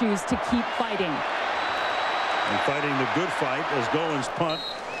 I choose to keep fighting. And fighting the good fight as Goins' punt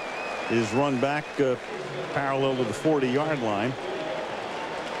is run back parallel to the 40-yard line.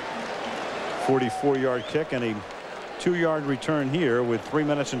 44-yard kick and a 2-yard return here with 3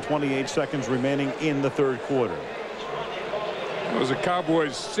 minutes and 28 seconds remaining in the 3rd quarter. It was the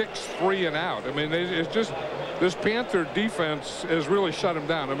Cowboys 6-3 and out. I mean, it's just this Panther defense has really shut them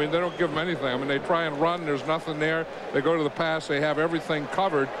down. I mean, they don't give them anything. I mean, they try and run. There's nothing there. They go to the pass. They have everything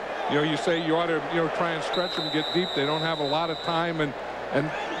covered. You know, you say you ought to, try and stretch them, get deep. They don't have a lot of time. And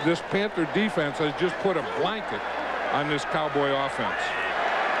this Panther defense has just put a blanket on this Cowboy offense.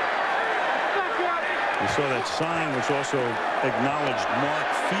 You saw that sign, which also acknowledged Mark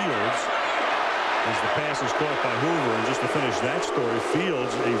Fields as the pass is caught by Hoover. And just to finish that story,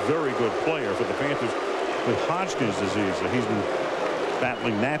 Fields, a very good player for the Panthers with Hodgkin's disease. So he's been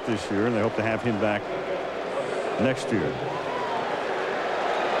battling that this year, and they hope to have him back next year.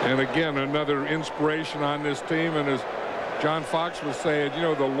 And again, another inspiration on this team. And as John Fox was saying,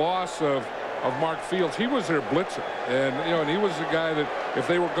 the loss of Mark Fields, he was their blitzer, and and he was the guy that if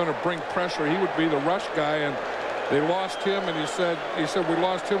they were going to bring pressure, he would be the rush guy. And they lost him, and he said we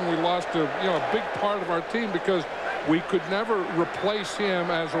lost him. We lost a big part of our team because we could never replace him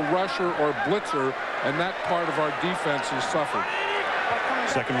as a rusher or blitzer, and that part of our defense has suffered.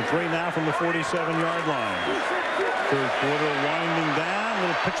 2nd and 3 now from the 47-yard line. 3rd quarter winding down.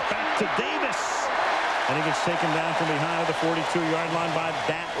 Little pitch back to Davis. And he gets taken down from behind the 42-yard line by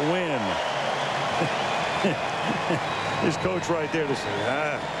Dat Wynn. His coach right there to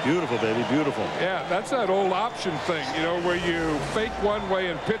say, beautiful, baby, beautiful. Yeah, that's that old option thing, where you fake one way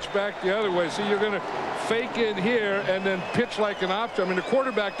and pitch back the other way. So you're going to fake in here and then pitch like an option. I mean, the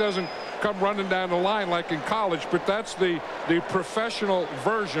quarterback doesn't come running down the line like in college, but that's the professional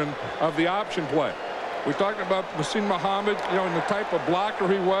version of the option play. We're talking about Muhsin Muhammad, and the type of blocker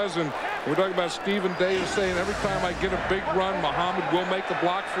he was, and we're talking about Stephen Davis saying every time I get a big run, Muhammad will make a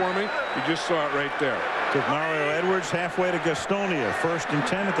block for me. You just saw it right there. Took Mario Edwards halfway to Gastonia. 1st and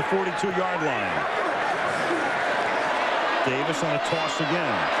 10 at the 42-yard line. Davis on a toss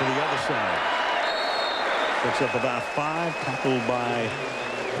again to the other side. Picks up about 5, tackled by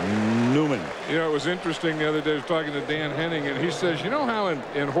Newman. It was interesting the other day. I was talking to Dan Henning, and he says, how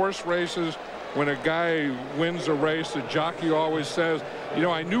in horse races, when a guy wins a race, the jockey always says,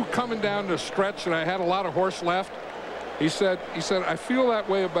 I knew coming down the stretch that I had a lot of horse left. He said, I feel that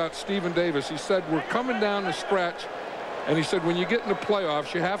way about Stephen Davis. He said, we're coming down the stretch. And he said, when you get in the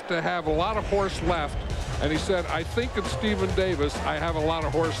playoffs, you have to have a lot of horse left. And he said, I think in Stephen Davis, I have a lot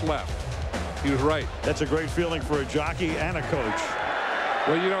of horse left. He was right. That's a great feeling for a jockey and a coach.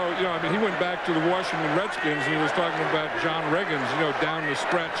 Well, I mean, he went back to the Washington Redskins and he was talking about John Riggins, down the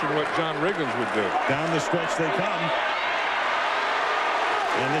stretch and what John Riggins would do. Down the stretch they come.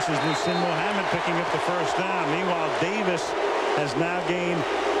 And this is Muhsin Muhammad picking up the 1st down. Meanwhile, Davis has now gained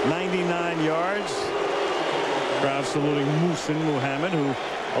 99 yards. Crowd saluting Muhsin Muhammad, who,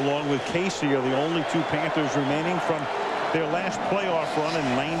 along with Casey, are the only 2 Panthers remaining from their last playoff run in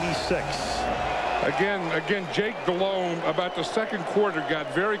 '96. Again, Jake Delhomme, about the 2nd quarter,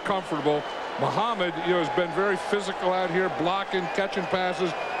 got very comfortable. Muhammad, has been very physical out here, blocking, catching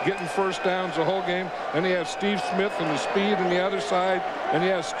passes, getting 1st downs the whole game. Then he has Steve Smith and the speed on the other side, and he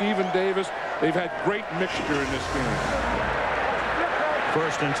has Stephen Davis. They've had great mixture in this game.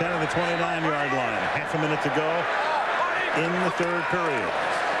 1st and 10 of the 29-yard line. Half a minute to go in the 3rd period.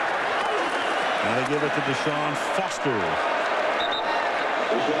 Now they give it to Deshaun Foster.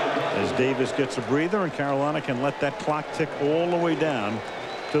 As Davis gets a breather, and Carolina can let that clock tick all the way down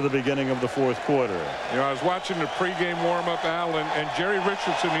to the beginning of the 4th quarter. I was watching the pregame warm-up, Al, and Jerry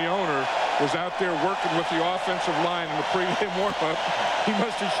Richardson, the owner, was out there working with the offensive line in the pregame warm-up. He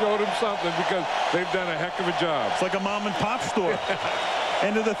must have showed him something because they've done a heck of a job. It's like a mom-and-pop store.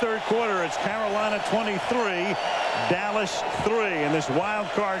 Into the 3rd quarter, it's Carolina 23, Dallas 3 in this wild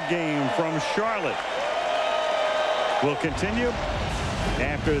card game from Charlotte. We'll continue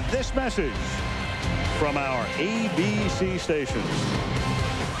after this message from our ABC stations.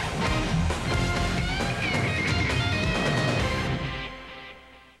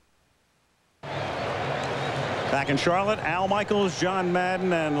 Back in Charlotte, Al Michaels, John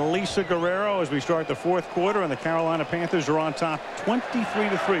Madden, and Lisa Guerrero as we start the fourth quarter, and the Carolina Panthers are on top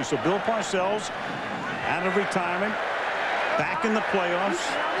 23-3. So Bill Parcells out of retirement, back in the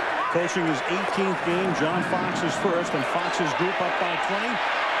playoffs, coaching his 18th game. John Fox is first, and Fox's group up by 20.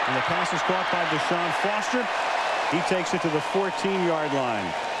 And the pass is caught by Deshaun Foster. He takes it to the 14-yard line.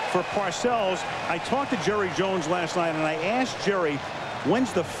 For Parcells, I talked to Jerry Jones last night, and I asked Jerry,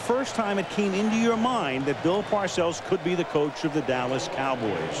 when's the first time it came into your mind that Bill Parcells could be the coach of the Dallas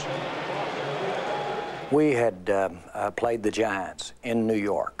Cowboys? We had played the Giants in New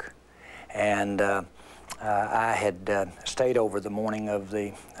York, and I had stayed over the morning of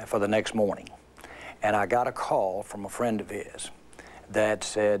for the next morning, and I got a call from a friend of his that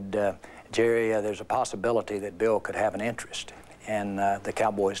said, Jerry, there's a possibility that Bill could have an interest in the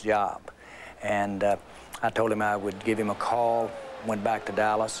Cowboys job. And I told him I would give him a call, went back to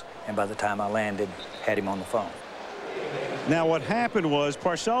Dallas, and by the time I landed, had him on the phone. Now, what happened was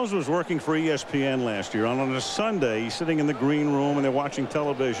Parcells was working for ESPN last year. On a Sunday, he's sitting in the green room, and they're watching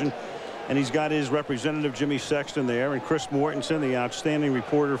television. And he's got his representative, Jimmy Sexton, there, and Chris Mortensen, the outstanding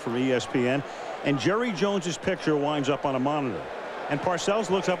reporter from ESPN. And Jerry Jones's picture winds up on a monitor. And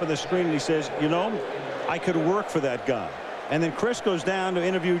Parcells looks up at the screen, and he says, you know, I could work for that guy. And then Chris goes down to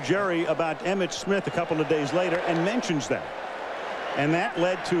interview Jerry about Emmitt Smith a couple of days later and mentions that. And that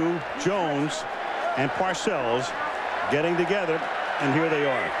led to Jones and Parcells getting together, and here they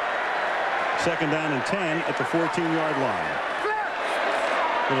are. Second down and 10 at the 14-yard line.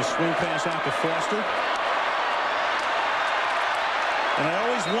 Little swing pass out to Foster. And I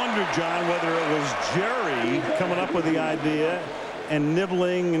always wondered, John, whether it was Jerry coming up with the idea and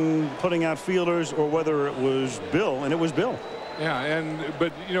nibbling and putting out fielders, or whether it was Bill, and it was Bill. Yeah,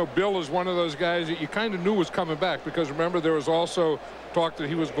 but you know, Bill is one of those guys that you kind of knew was coming back, because remember, there was also talk that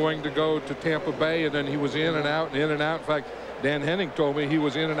he was going to go to Tampa Bay, and then he was in and out and in and out. In fact, Dan Henning told me he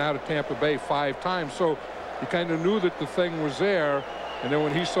was in and out of Tampa Bay 5 times. So you kind of knew that the thing was there. And then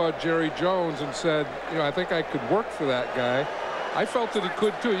when he saw Jerry Jones and said, you know, I think I could work for that guy, I felt that he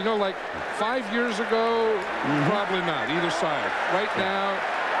could too. You know, like 5 years ago, probably not, either side. Right now,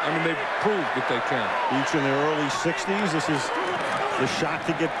 I mean, they've proved that they can. Each in their early 60s. This is the shot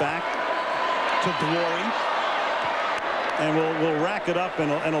to get back to glory. And we'll rack it up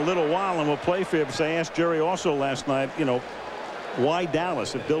in a little while, and we'll play fibs. I asked Jerry also last night, you know, why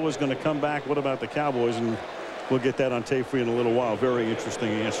Dallas? If Bill was going to come back, what about the Cowboys? And we'll get that on tape for you in a little while. Very interesting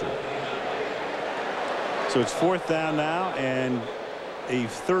answer. So it's 4th down now, and a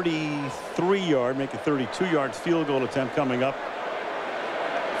 33-yard, make a 32-yard field goal attempt coming up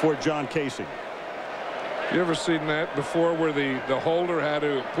for John Casey. You ever seen that before, where the holder had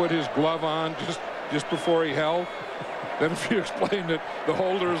to put his glove on just before he held? Then if you explain that the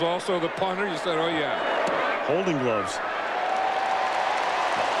holder is also the punter, you said, oh yeah. Holding gloves.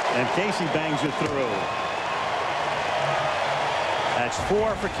 And Casey bangs it through. That's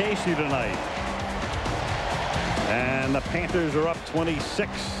 4 for Casey tonight. And the Panthers are up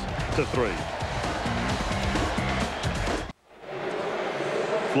 26-3.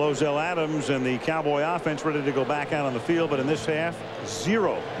 Flozell Adams and the Cowboy offense ready to go back out on the field, but in this half,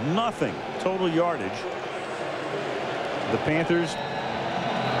 0-0 total yardage. The Panthers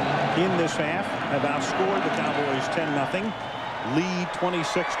in this half have outscored the Cowboys 10-0, lead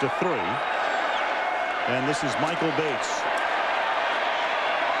 26-3. And this is Michael Bates.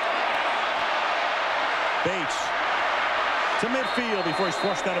 Bates to midfield before he's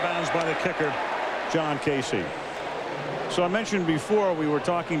flushed out of bounds by the kicker, John Casey. So I mentioned before, we were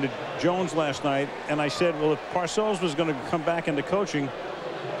talking to Jones last night, and I said, well, if Parcells was going to come back into coaching,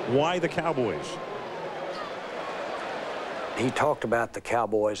 why the Cowboys? He talked about the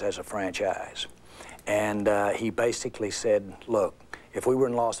Cowboys as a franchise, and he basically said, look, if we were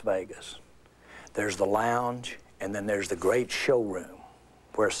in Las Vegas, there's the lounge, and then there's the great showroom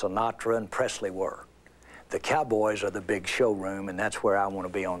where Sinatra and Presley were. The Cowboys are the big showroom, and that's where I want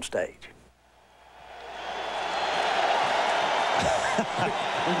to be on stage.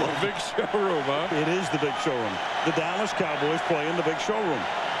 The big showroom, huh? It is the big showroom. The Dallas Cowboys play in the big showroom.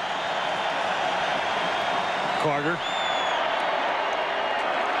 Carter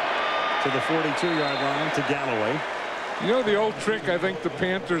to the 42-yard line to Galloway. You know, the old trick I think the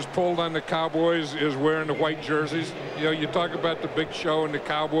Panthers pulled on the Cowboys is wearing the white jerseys. You know, you talk about the big show and the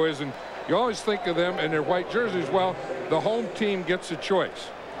Cowboys, and you always think of them in their white jerseys. Well, the home team gets a choice.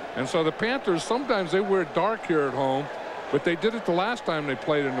 And so the Panthers, sometimes they wear dark here at home, but they did it the last time they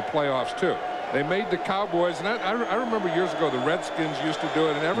played in the playoffs, too. They made the Cowboys, and I remember years ago the Redskins used to do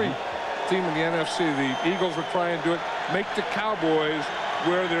it, and every team in the NFC, the Eagles would try and do it, make the Cowboys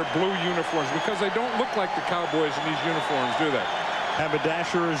wear their blue uniforms, because they don't look like the Cowboys in these uniforms, do they?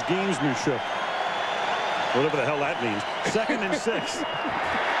 Haberdasher's gamesmanship. Whatever the hell that means. 2nd and 6.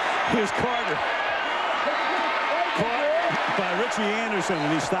 Here's Carter. Caught by Richie Anderson,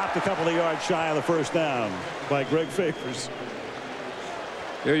 and he stopped a couple of yards shy of the first down by Greg Favors.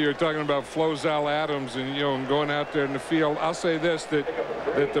 Yeah, you're talking about Flozell Adams and, you know, and going out there in the field. I'll say this, that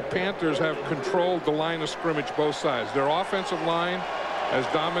the Panthers have controlled the line of scrimmage both sides. Their offensive line has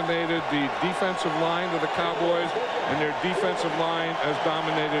dominated the defensive line of the Cowboys, and their defensive line has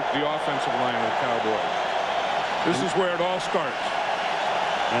dominated the offensive line of the Cowboys. This is where it all starts.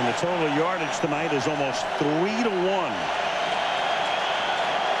 And the total yardage tonight is almost 3-1.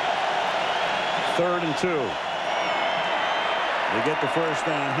 3rd and 2. They get the first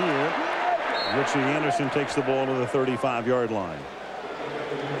down here. Richie Anderson takes the ball to the 35-yard line.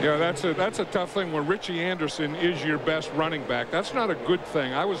 Yeah, that's a tough thing when Richie Anderson is your best running back. That's not a good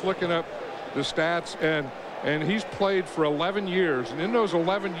thing. I was looking up the stats, and he's played for 11 years, and in those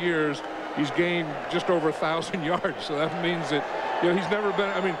 11 years, he's gained just over 1,000 yards. So that means that, you know, he's never been.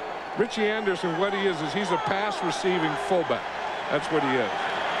 I mean, Richie Anderson, what he is he's a pass-receiving fullback. That's what he is.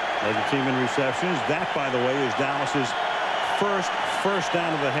 As a team in receptions, that, by the way, is Dallas's first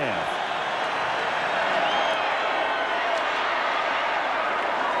down of the half.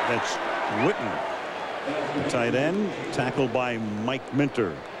 That's Witten, the tight end, tackled by Mike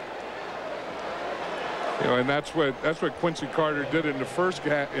Minter. You know, and that's what Quincy Carter did in the first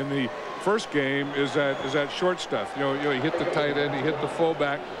game is that short stuff. You know, he hit the tight end, he hit the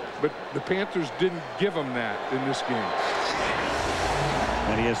fullback, but the Panthers didn't give him that in this game.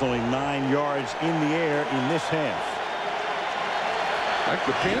 And he has only 9 yards in the air in this half. Like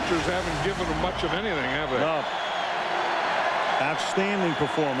the Panthers haven't given him much of anything, have they? No. Outstanding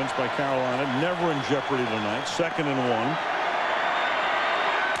performance by Carolina. Never in jeopardy tonight. 2nd and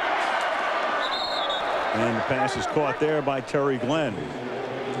 1. And the pass is caught there by Terry Glenn.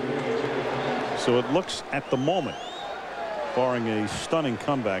 So it looks at the moment, barring a stunning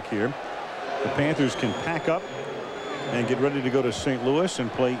comeback here, the Panthers can pack up and get ready to go to St. Louis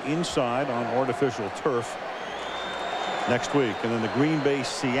and play inside on artificial turf next week. And then the Green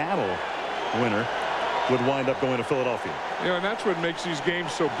Bay-Seattle winner would wind up going to Philadelphia. You know, and that's what makes these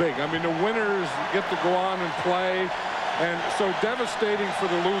games so big. I mean, the winners get to go on and play, and so devastating for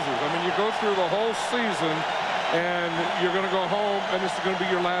the losers. I mean, you go through the whole season, and you're going to go home, and this is going to be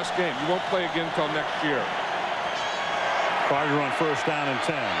your last game. You won't play again until next year. Carter on 1st down and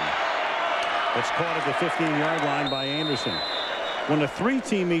 10. It's caught at the 15-yard line by Anderson. When a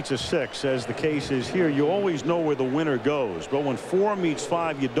 3-team meets a 6, as the case is here, you always know where the winner goes. But when 4 meets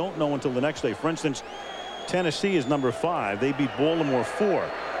 5, you don't know until the next day. For instance, Tennessee is number 5. They beat Baltimore 4.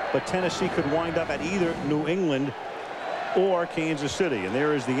 But Tennessee could wind up at either New England or Kansas City. And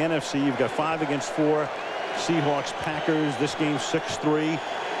there is the NFC. You've got 5 against 4. Seahawks, Packers. This game 6-3.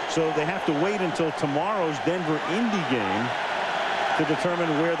 So they have to wait until tomorrow's Denver-Indy game to determine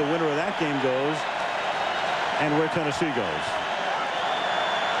where the winner of that game goes and where Tennessee goes.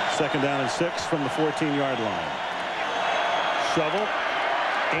 2nd down and 6 from the 14-yard line. Shovel.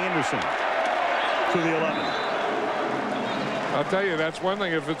 Anderson to the 11. I'll tell you, that's one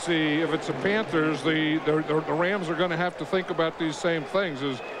thing. If it's the Panthers, the Rams are going to have to think about these same things,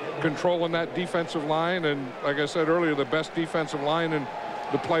 is controlling that defensive line, and like I said earlier, the best defensive line in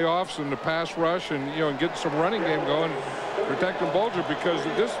the playoffs, and the pass rush, and and getting some running game going, protecting Bulger, because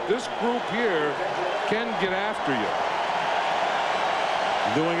this group here can get after you.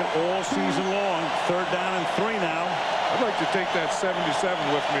 Doing it all season long. 3rd down and 3 now. I'd like to take that 77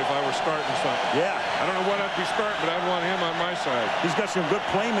 with me if I were starting something. Yeah. I don't know what I'd be starting, but I'd want him on my side. He's got some good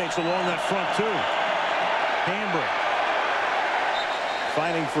playmates along that front, too. Hambrick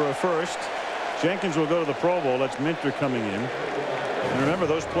fighting for a first. Jenkins will go to the Pro Bowl. That's Minter coming in. And remember,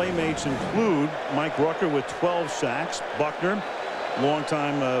 those playmates include Mike Rucker with 12 sacks, Buckner,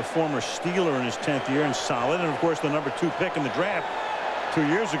 longtime former Steeler in his 10th year and solid, and of course the number 2 pick in the draft 2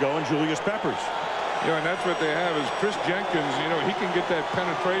 years ago, and Julius Peppers. Yeah, and that's what they have is Chris Jenkins. He can get that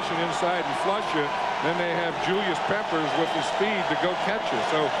penetration inside and flush it. Then they have Julius Peppers with the speed to go catch it.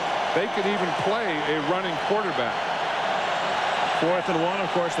 So they could even play a running quarterback. 4th and 1.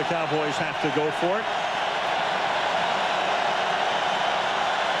 Of course, the Cowboys have to go for it.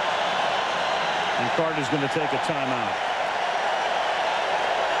 And Carter's going to take a timeout.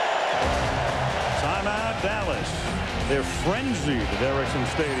 Timeout, Dallas. They're frenzied at Erickson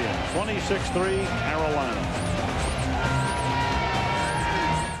Stadium. 26-3, Carolina.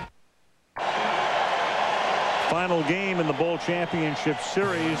 Final game in the Bowl Championship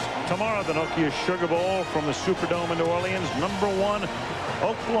Series. Tomorrow, the Nokia Sugar Bowl from the Superdome in New Orleans. Number 1,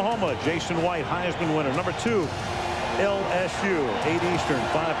 Oklahoma. Jason White, Heisman winner. Number 2, LSU. 8 Eastern,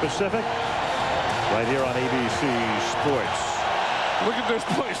 5 Pacific. Right here on ABC Sports. Look at this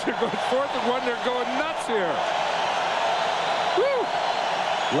place. They're going 4th and 1. They're going nuts here. Woo!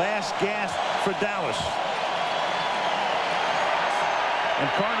 Last gasp for Dallas. And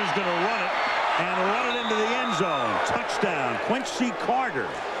Carter's going to run it. And run it into the end zone. Touchdown, Quincy Carter.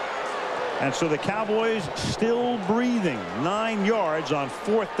 And so the Cowboys still breathing. 9 yards on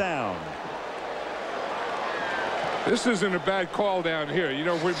 4th down. This isn't a bad call down here, you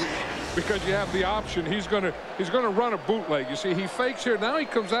know, because you have the option. He's going to run a bootleg. You see, he fakes here. Now he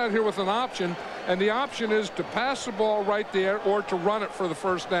comes out here with an option, and the option is to pass the ball right there or to run it for the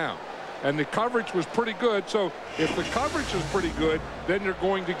 1st down. And the coverage was pretty good. So if the coverage is pretty good, then they're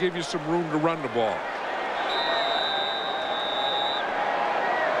going to give you some room to run the ball.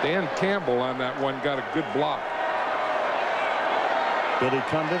 Dan Campbell on that one got a good block. Billy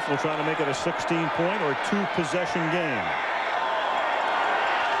Cundiff will try to make it a 16-point or 2-possession game.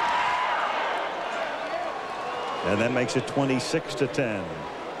 And that makes it 26-10.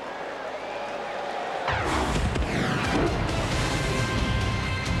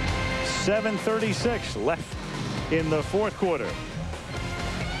 .736 left in the 4th quarter.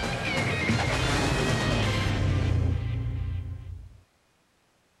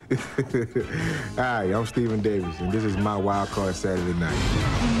 Hi, I'm Stephen Davis, and this is my Wild Card Saturday night.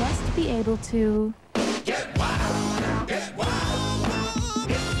 You must be able to Get wild, get wild.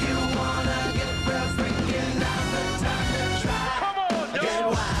 If you wanna get real freaking, now's the time to try. Come on, dog. Get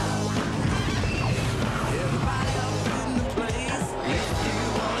wild. Everybody up in the place. If you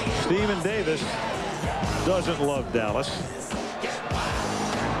wanna get Stephen Davis doesn't love Dallas.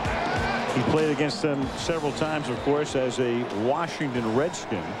 He played against them several times, of course, as a Washington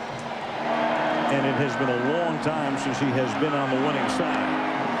Redskin. And it has been a long time since he has been on the winning side.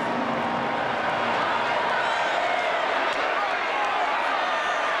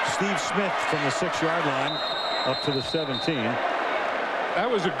 Steve Smith from the 6-yard line up to the 17. That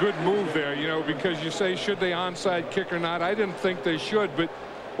was a good move there, you know, because you say, should they onside kick or not? I didn't think they should, but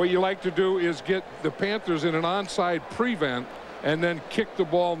what you like to do is get the Panthers in an onside prevent and then kick the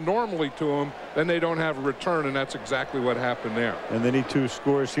ball normally to them. Then they don't have a return, and that's exactly what happened there. And they need 2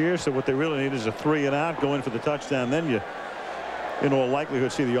 scores here, so what they really need is a 3 and out, go in for the touchdown. Then you, in all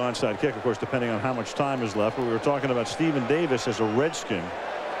likelihood, see the onside kick, of course, depending on how much time is left. But we were talking about Stephen Davis as a Redskin.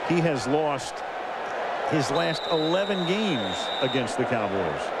 He has lost his last 11 games against the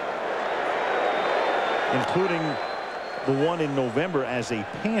Cowboys, including the one in November as a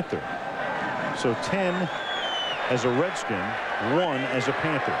Panther. So 10 as a Redskin, 1 as a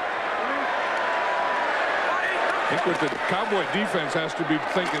Panther. I think what the Cowboy defense has to be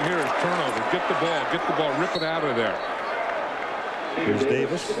thinking here is turnover. Get the ball, rip it out of there. Here's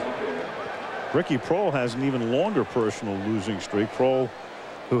Davis. Ricky Prohl has an even longer personal losing streak. Prohl,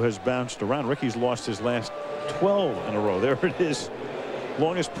 who has bounced around. Ricky's lost his last 12 in a row. There it is.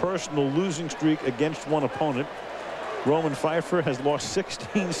 Longest personal losing streak against one opponent. Roman Pfeiffer has lost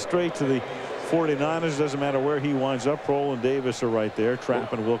 16 straight to the 49ers. Doesn't matter where he winds up. Prohl and Davis are right there.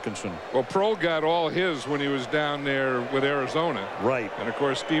 Trapp and Wilkinson. Well, Prohl got all his when he was down there with Arizona. Right. And of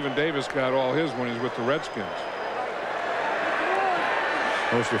course, Stephen Davis got all his when he's with the Redskins.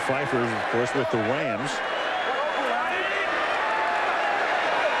 Most of Pfeiffer's, of course, with the Rams.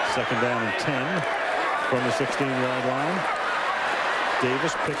 2nd down and 10 from the 16-yard line.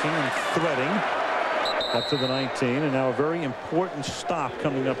 Davis picking and threading up to the 19, and now a very important stop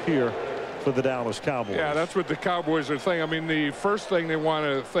coming up here for the Dallas Cowboys. Yeah, that's what the Cowboys are thinking. I mean, the first thing they want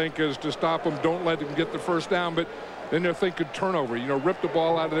to think is to stop them. Don't let them get the 1st down. But then they're thinking turnover. You know, rip the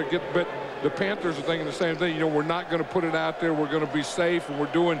ball out of there. But the Panthers are thinking the same thing. You know, we're not going to put it out there. We're going to be safe, and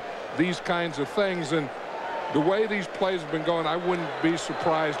we're doing these kinds of things. And the way these plays have been going, I wouldn't be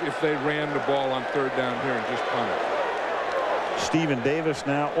surprised if they ran the ball on 3rd down here and just punted. Stephen Davis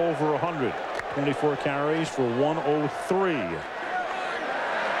now over 100. 24 carries for 103.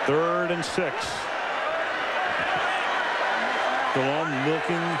 3rd and 6. DeLome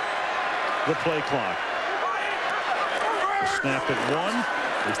milking the play clock. The snap at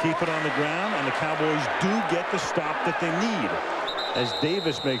 1. They keep it on the ground, and the Cowboys do get the stop that they need as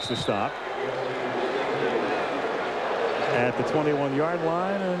Davis makes the stop at the 21-yard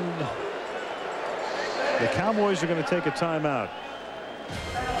line, and the Cowboys are going to take a timeout.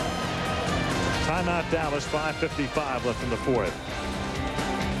 Timeout Dallas, 5:55 left in the fourth.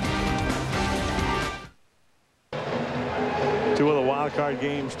 Two of the wild card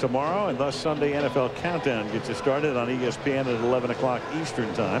games tomorrow, and thus Sunday NFL Countdown gets you started on ESPN at 11 o'clock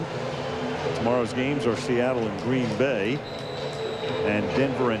Eastern Time. Tomorrow's games are Seattle and Green Bay, and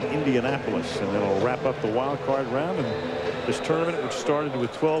Denver and Indianapolis, and then it'll wrap up the wild card round. And this tournament, which started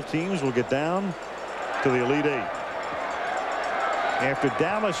with 12 teams, will get down to the Elite Eight. After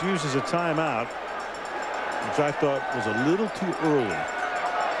Dallas uses a timeout, which I thought was a little too early.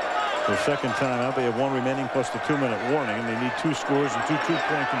 Their second timeout, they have one remaining plus the 2-minute warning, and they need 2 scores and 2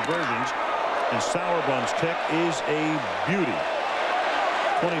 two-point conversions. And Sauerbrunn's kick is a beauty.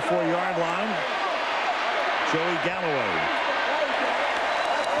 24-yard line. Joey Galloway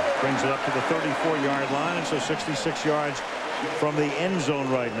brings it up to the 34-yard line, and so 66 yards from the end zone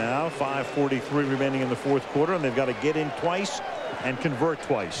right now. 5:43 remaining in the fourth quarter, and they've got to get in twice and convert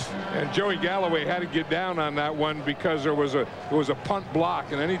twice. And Joey Galloway had to get down on that one because there was a punt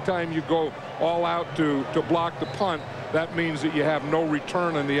block, and anytime you go all out to block the punt, that means that you have no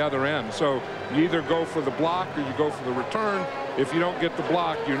return on the other end. So you either go for the block or you go for the return. If you don't get the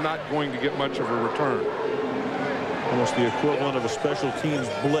block, you're not going to get much of a return. Almost the equivalent of a special teams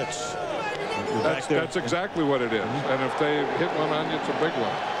blitz. That's exactly what it is. And if they hit one on you, it's a big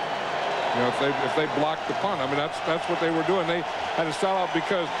one. You know, if they block the punt, I mean, that's what they were doing. They had to sell out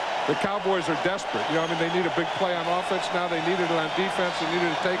because the Cowboys are desperate. You know, I mean, they need a big play on offense now. They needed it on defense. They needed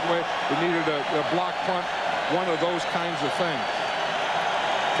a takeaway. They needed a block punt. One of those kinds of things.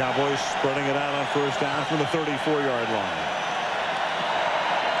 Cowboys spreading it out on first down from the 34-yard line.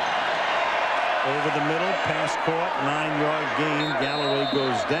 Over the middle, pass caught, 9-yard gain. Galloway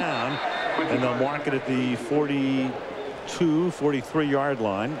goes down, and they'll mark it at the 43-yard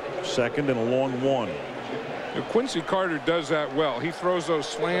line. Second and a long one. Now, Quincy Carter does that well. He throws those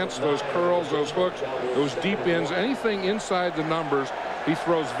slants, those curls, those hooks, those deep ends, anything inside the numbers, he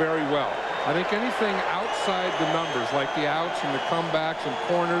throws very well. I think anything outside the numbers, like the outs and the comebacks and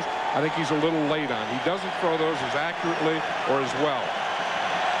corners, I think he's a little late on. He doesn't throw those as accurately or as well.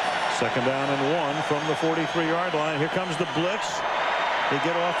 Second down and 1 from the 43-yard line. Here comes the blitz. They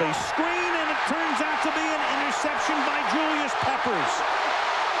get off a screen, and it turns out to be an interception by Julius Peppers.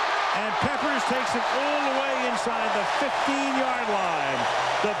 And Peppers takes it all the way inside the 15-yard line.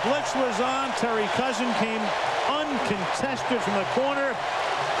 The blitz was on. Terry Cousin came uncontested from the corner.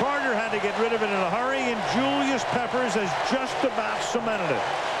 Carter had to get rid of it in a hurry, and Julius Peppers has just about cemented it.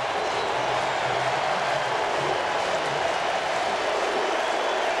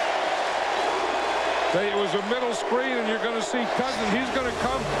 It was a middle screen, and you're going to see Cousin. He's going to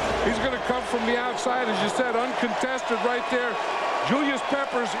come from the outside, as you said, uncontested right there. Julius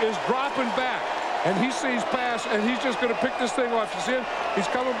Peppers is dropping back, and he sees pass, and he's just going to pick this thing off. You see him? He's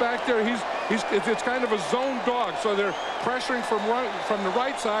coming back there. It's kind of a zone dog, so they're pressuring from the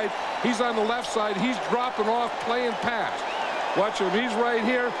right side. He's on the left side. He's dropping off, playing pass. Watch him. He's right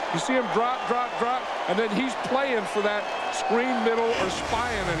here. You see him drop, and then he's playing for that screen middle or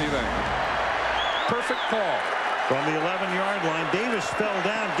spying anything. Perfect call. From the 11-yard line, Davis fell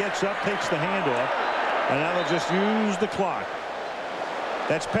down, gets up, takes the handoff, and now they'll just use the clock.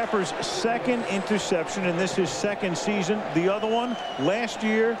 That's Peppers' second interception, and this is his second season. The other one last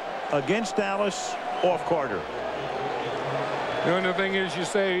year against Dallas, off Carter. You know, and the thing is, you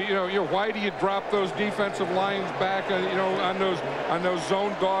say, why do you drop those defensive lines back? On those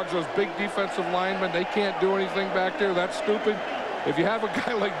zone dogs, those big defensive linemen, they can't do anything back there. That's stupid. If you have a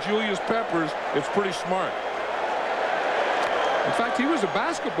guy like Julius Peppers, it's pretty smart. In fact, he was a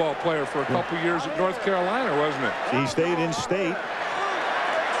basketball player for a couple years at North Carolina, wasn't it? He stayed in state.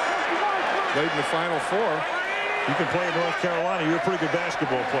 Played in the Final Four. You can play in North Carolina. You're a pretty good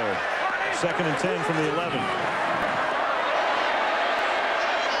basketball player. Second and 10 from the 11.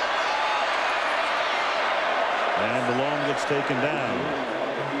 And Delhomme gets taken down.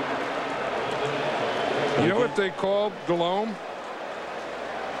 You know what they called Delhomme?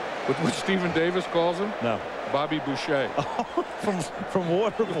 What Stephen Davis calls him? No. Bobby Boucher. from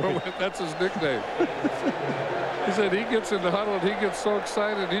Waterboy. That's his nickname. He said he gets in the huddle and he gets so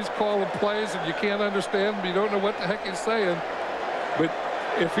excited. He's calling plays and you can't understand him. You don't know what the heck he's saying. But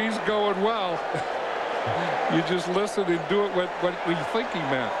if he's going well, you just listen and do it what we think he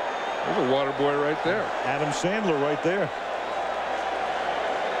meant. There's a water boy right there. Adam Sandler right there.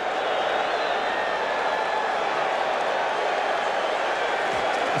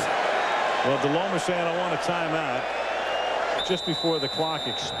 Well, Delhomme is saying, I want a timeout just before the clock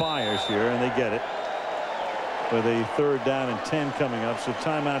expires here, and they get it with a 3rd down and 10 coming up. So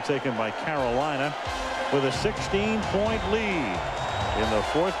timeout taken by Carolina with a 16-point lead in the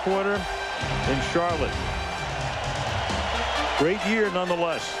fourth quarter. in Charlotte. Great year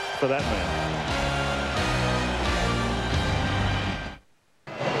nonetheless for that man.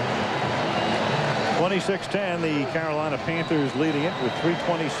 26-10, the Carolina Panthers leading it with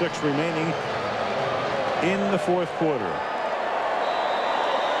 3:26 remaining in the fourth quarter.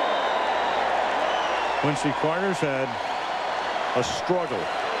 Quincy Carter's had a struggle,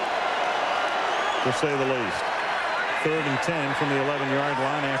 to say the least. 3rd and 10 from the 11-yard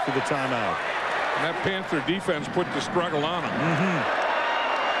line after the timeout. And that Panther defense put the struggle on him.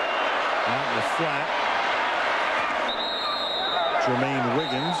 Out in the flat. Jermaine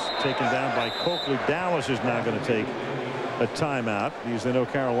Wiggins taken down by Coakley. Dallas is now going to take a timeout because they know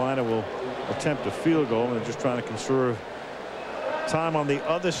Carolina will attempt a field goal, and they're just trying to conserve time on the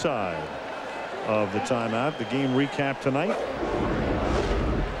other side of the timeout. The game recap tonight.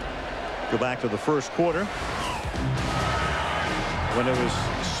 Go back to the first quarter when it was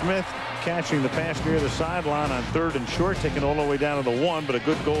Smith catching the pass near the sideline on 3rd and short, taken all the way down to the 1, but a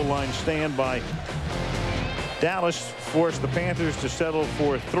good goal line stand by Dallas forced the Panthers to settle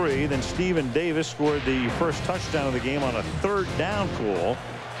for 3. Then Stephen Davis scored the first touchdown of the game on a 3rd down call.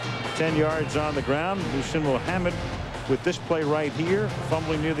 10 yards on the ground. Muhsin Muhammad with this play right here,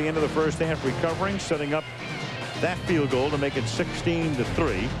 fumbling near the end of the first half, recovering, setting up that field goal to make it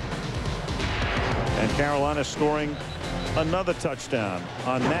 16-3. And Carolina scoring another touchdown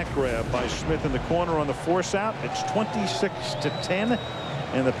on that grab by Smith in the corner on the force out. It's 26-10.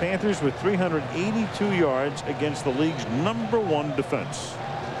 And the Panthers with 382 yards against the league's #1 defense.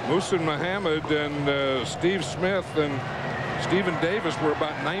 Muhsin Muhammad and Steve Smith and Stephen Davis were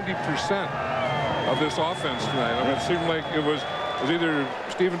about 90% of this offense tonight. I mean, it seemed like it was either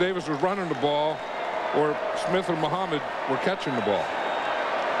Stephen Davis was running the ball or Smith and Muhammad were catching the ball.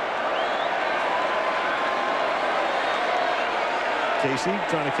 Casey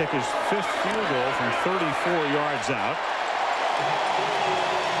trying to kick his 5th field goal from 34 yards out.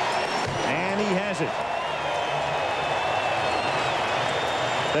 And he has it.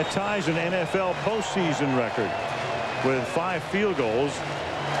 That ties an NFL postseason record with 5 field goals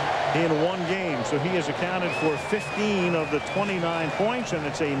in 1 game. So he has accounted for 15 of the 29 points, and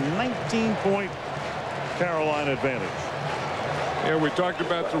it's a 19-point Carolina advantage. Yeah, we talked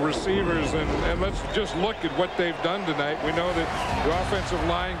about the receivers, and let's just look at what they've done tonight. We know that the offensive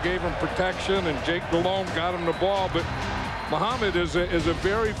line gave him protection, and Jake Delhomme got him the ball, but Muhammad is a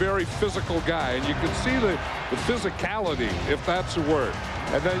very, very physical guy, and you can see the physicality, if that's a word.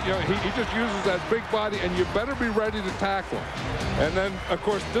 And then, you know, he just uses that big body, and you better be ready to tackle him. And then, of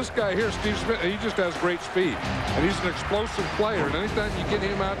course, this guy here, Steve Smith, he just has great speed, and he's an explosive player. And anytime you get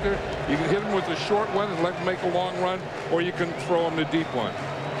him out there, you can hit him with a short one and let him make a long run, or you can throw him the deep one.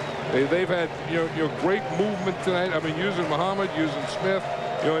 They've had great movement tonight. I mean, using Muhammad, using Smith,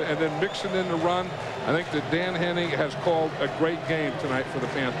 and then mixing in the run. I think that Dan Henning has called a great game tonight for the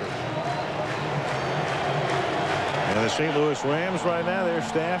Panthers. And the St. Louis Rams right now, their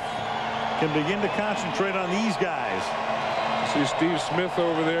staff can begin to concentrate on these guys. See Steve Smith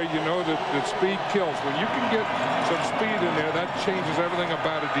over there. You know that speed kills. When you can get some speed in there, that changes everything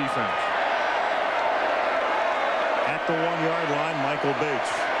about a defense. At the 1-yard line, Michael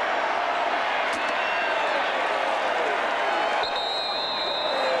Bates.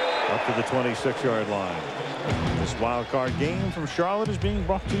 Up to the 26-yard line. This wild card game from Charlotte is being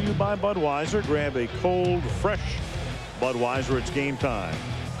brought to you by Budweiser. Grab a cold, fresh Budweiser. It's game time.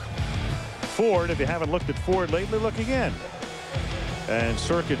 Ford, if you haven't looked at Ford lately, look again. And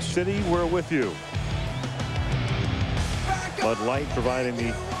Circuit City, we're with you. Bud Light providing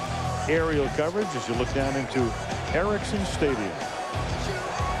the aerial coverage as you look down into Ericsson Stadium.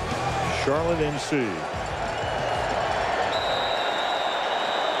 Charlotte, NC.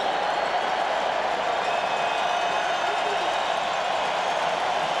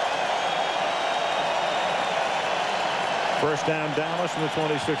 First down, Dallas from the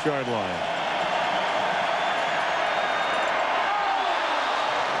 26-yard line.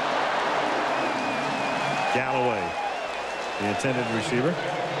 Galloway, the intended receiver.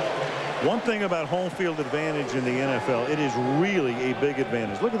 One thing about home field advantage in the NFL, it is really a big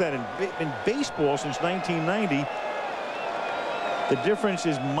advantage. Look at that in baseball since 1990. The difference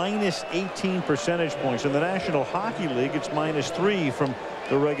is minus 18 percentage points. In the National Hockey League, it's -3 from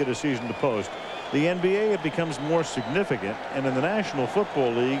the regular season to post. The NBA, it becomes more significant, and in the National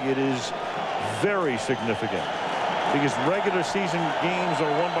Football League, it is very significant because regular season games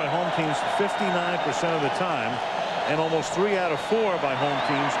are won by home teams 59% of the time, and almost 3 out of 4 by home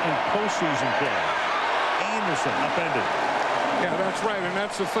teams in postseason play. Anderson upended. Yeah, that's right, and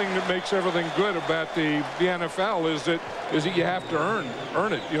that's the thing that makes everything good about the NFL is that you have to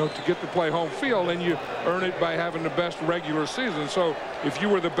earn it, to get to play home field, and you earn it by having the best regular season. So if you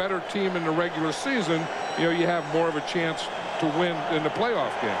were the better team in the regular season, you have more of a chance to win in the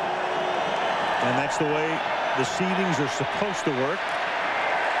playoff game. And that's the way the seedings are supposed to work.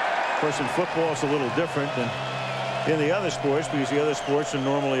 Of course, in football, it's a little different than in the other sports, because the other sports are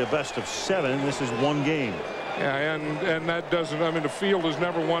normally a best of 7. This is one game. Yeah, and that doesn't, I mean, the field has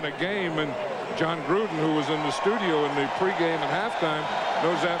never won a game, and John Gruden, who was in the studio in the pregame and halftime,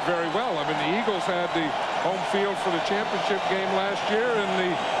 knows that very well. I mean, the Eagles had the home field for the championship game last year, and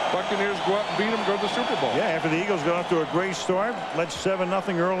the Buccaneers go out and beat them, go to the Super Bowl. Yeah, after the Eagles got off to a great start, led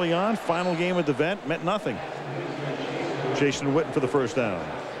 7-0 early on. Final game at the Vent meant nothing. Jason Witten for the first down.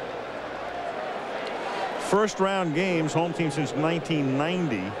 First round games, home team since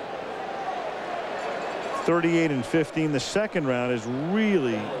 1990. 38-15. The second round is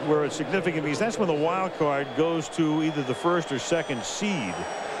really where it's significant, because that's when the wild card goes to either the first or second seed.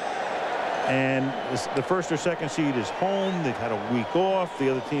 And the first or second seed is home. They've had a week off.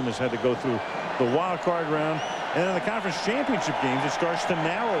 The other team has had to go through the wild card round. And in the conference championship games, it starts to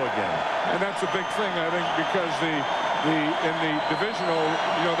narrow again. And that's a big thing, I think, because in the divisional,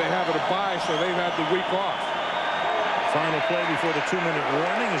 they have it a bye, so they've had the week off. Final play before the 2-minute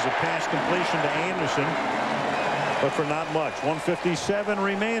warning is a pass completion to Anderson, but for not much. 1:57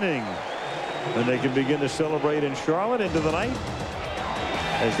 remaining. And they can begin to celebrate in Charlotte into the night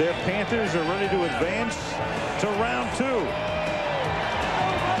as their Panthers are ready to advance to round 2.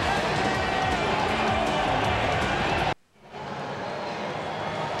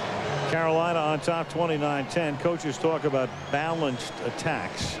 Carolina on top 29-10. Coaches talk about balanced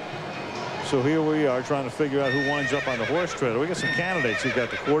attacks. So here we are trying to figure out who winds up on the horse trailer. We got some candidates. You've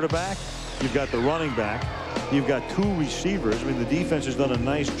got the quarterback, you've got the running back, you've got 2 receivers. I mean, the defense has done a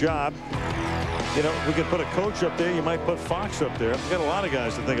nice job. We could put a coach up there. You might put Fox up there. We've got a lot of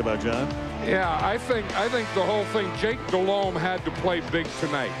guys to think about, John. Yeah, I think the whole thing, Jake Delhomme had to play big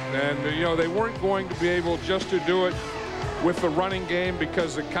tonight. And, they weren't going to be able just to do it with the running game,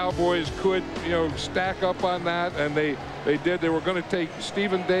 because the Cowboys could, stack up on that, and they did. They were going to take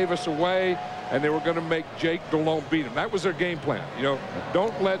Stephen Davis away, and they were going to make Jake Delhomme beat him. That was their game plan.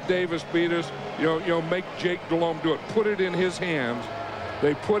 Don't let Davis beat us. Make Jake Delhomme do it. Put it in his hands.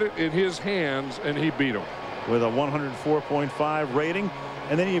 They put it in his hands, and he beat him with a 104.5 rating.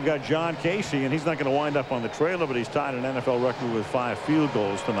 And then you've got John Casey, and he's not going to wind up on the trailer, but he's tied an NFL record with 5 field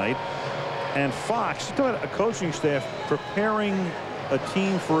goals tonight. And Fox, you talk about a coaching staff preparing a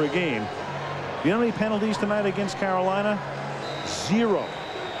team for a game. You know how many penalties tonight against Carolina? 0.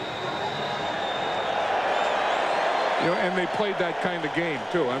 And they played that kind of game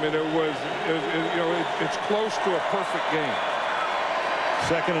too. I mean, it's close to a perfect game.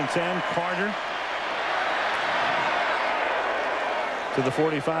 2nd and 10. Carter to the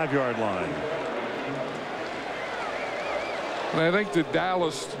 45-yard line. And I think that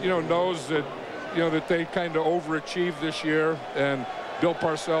Dallas, knows that, that they kind of overachieved this year, and Bill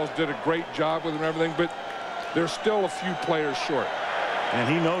Parcells did a great job with them and everything, but there's still a few players short. And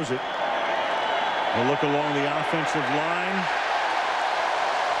he knows it. We'll look along the offensive line.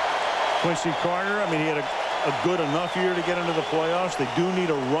 Quincy Carter, I mean, he had a good enough year to get into the playoffs. They do need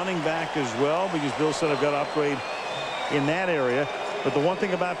a running back as well, because Bill said I've got to upgrade in that area. But the one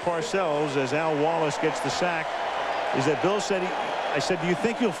thing about Parcells, as Al Wallace gets the sack, is that Bill said, I said, do you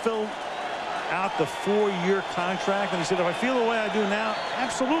think you'll fill out the 4-year contract? And he said, if I feel the way I do now,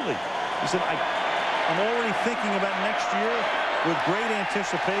 absolutely. He said, I'm already thinking about next year with great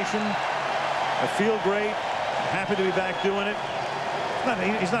anticipation. I feel great. Happy to be back doing it.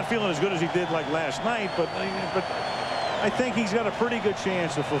 He's not feeling as good as he did like last night, but I think he's got a pretty good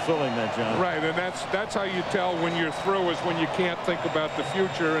chance of fulfilling that, John. Right, and that's how you tell when you're through, is when you can't think about the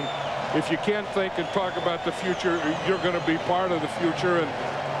future. And if you can't think and talk about the future, you're going to be part of the future.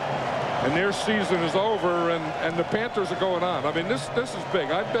 And their season is over, and the Panthers are going on. I mean, this is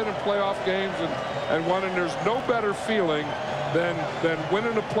big. I've been in playoff games and won, and there's no better feeling than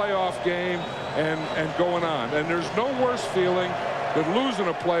winning a playoff game and going on. And there's no worse feeling than losing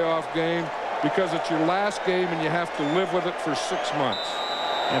a playoff game, because it's your last game and you have to live with it for 6 months.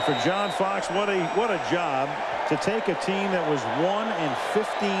 And for John Fox, what a job to take a team that was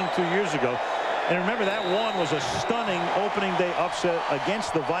 1-15 2 years ago. And remember, that one was a stunning opening day upset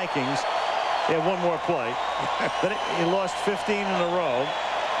against the Vikings. They had one more play. Then he lost 15 in a row.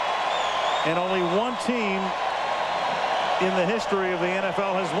 And only one team in the history of the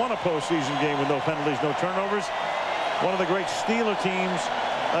NFL has won a postseason game with no penalties, no turnovers. One of the great Steeler teams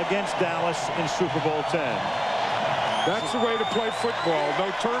against Dallas in Super Bowl 10. That's the way to play football. No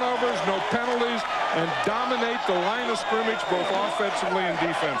turnovers, no penalties, and dominate the line of scrimmage both offensively and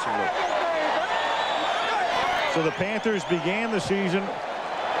defensively. So the Panthers began the season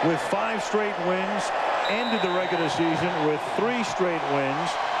with 5 straight wins, ended the regular season with 3 straight wins,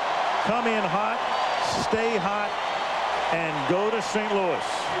 come in hot, stay hot, and go to St. Louis.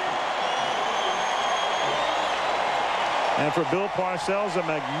 And for Bill Parcells, a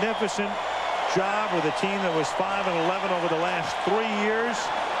magnificent job with a team that was 5-11 over the last 3 years.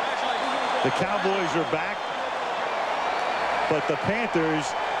 The Cowboys are back, but the Panthers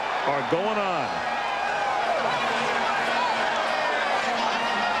are going on.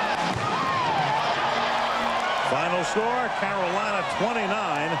 Final score, Carolina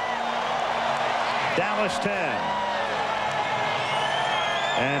 29, Dallas 10.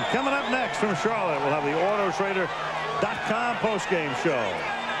 And coming up next from Charlotte, we'll have the AutoTrader.com postgame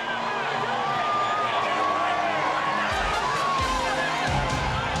show.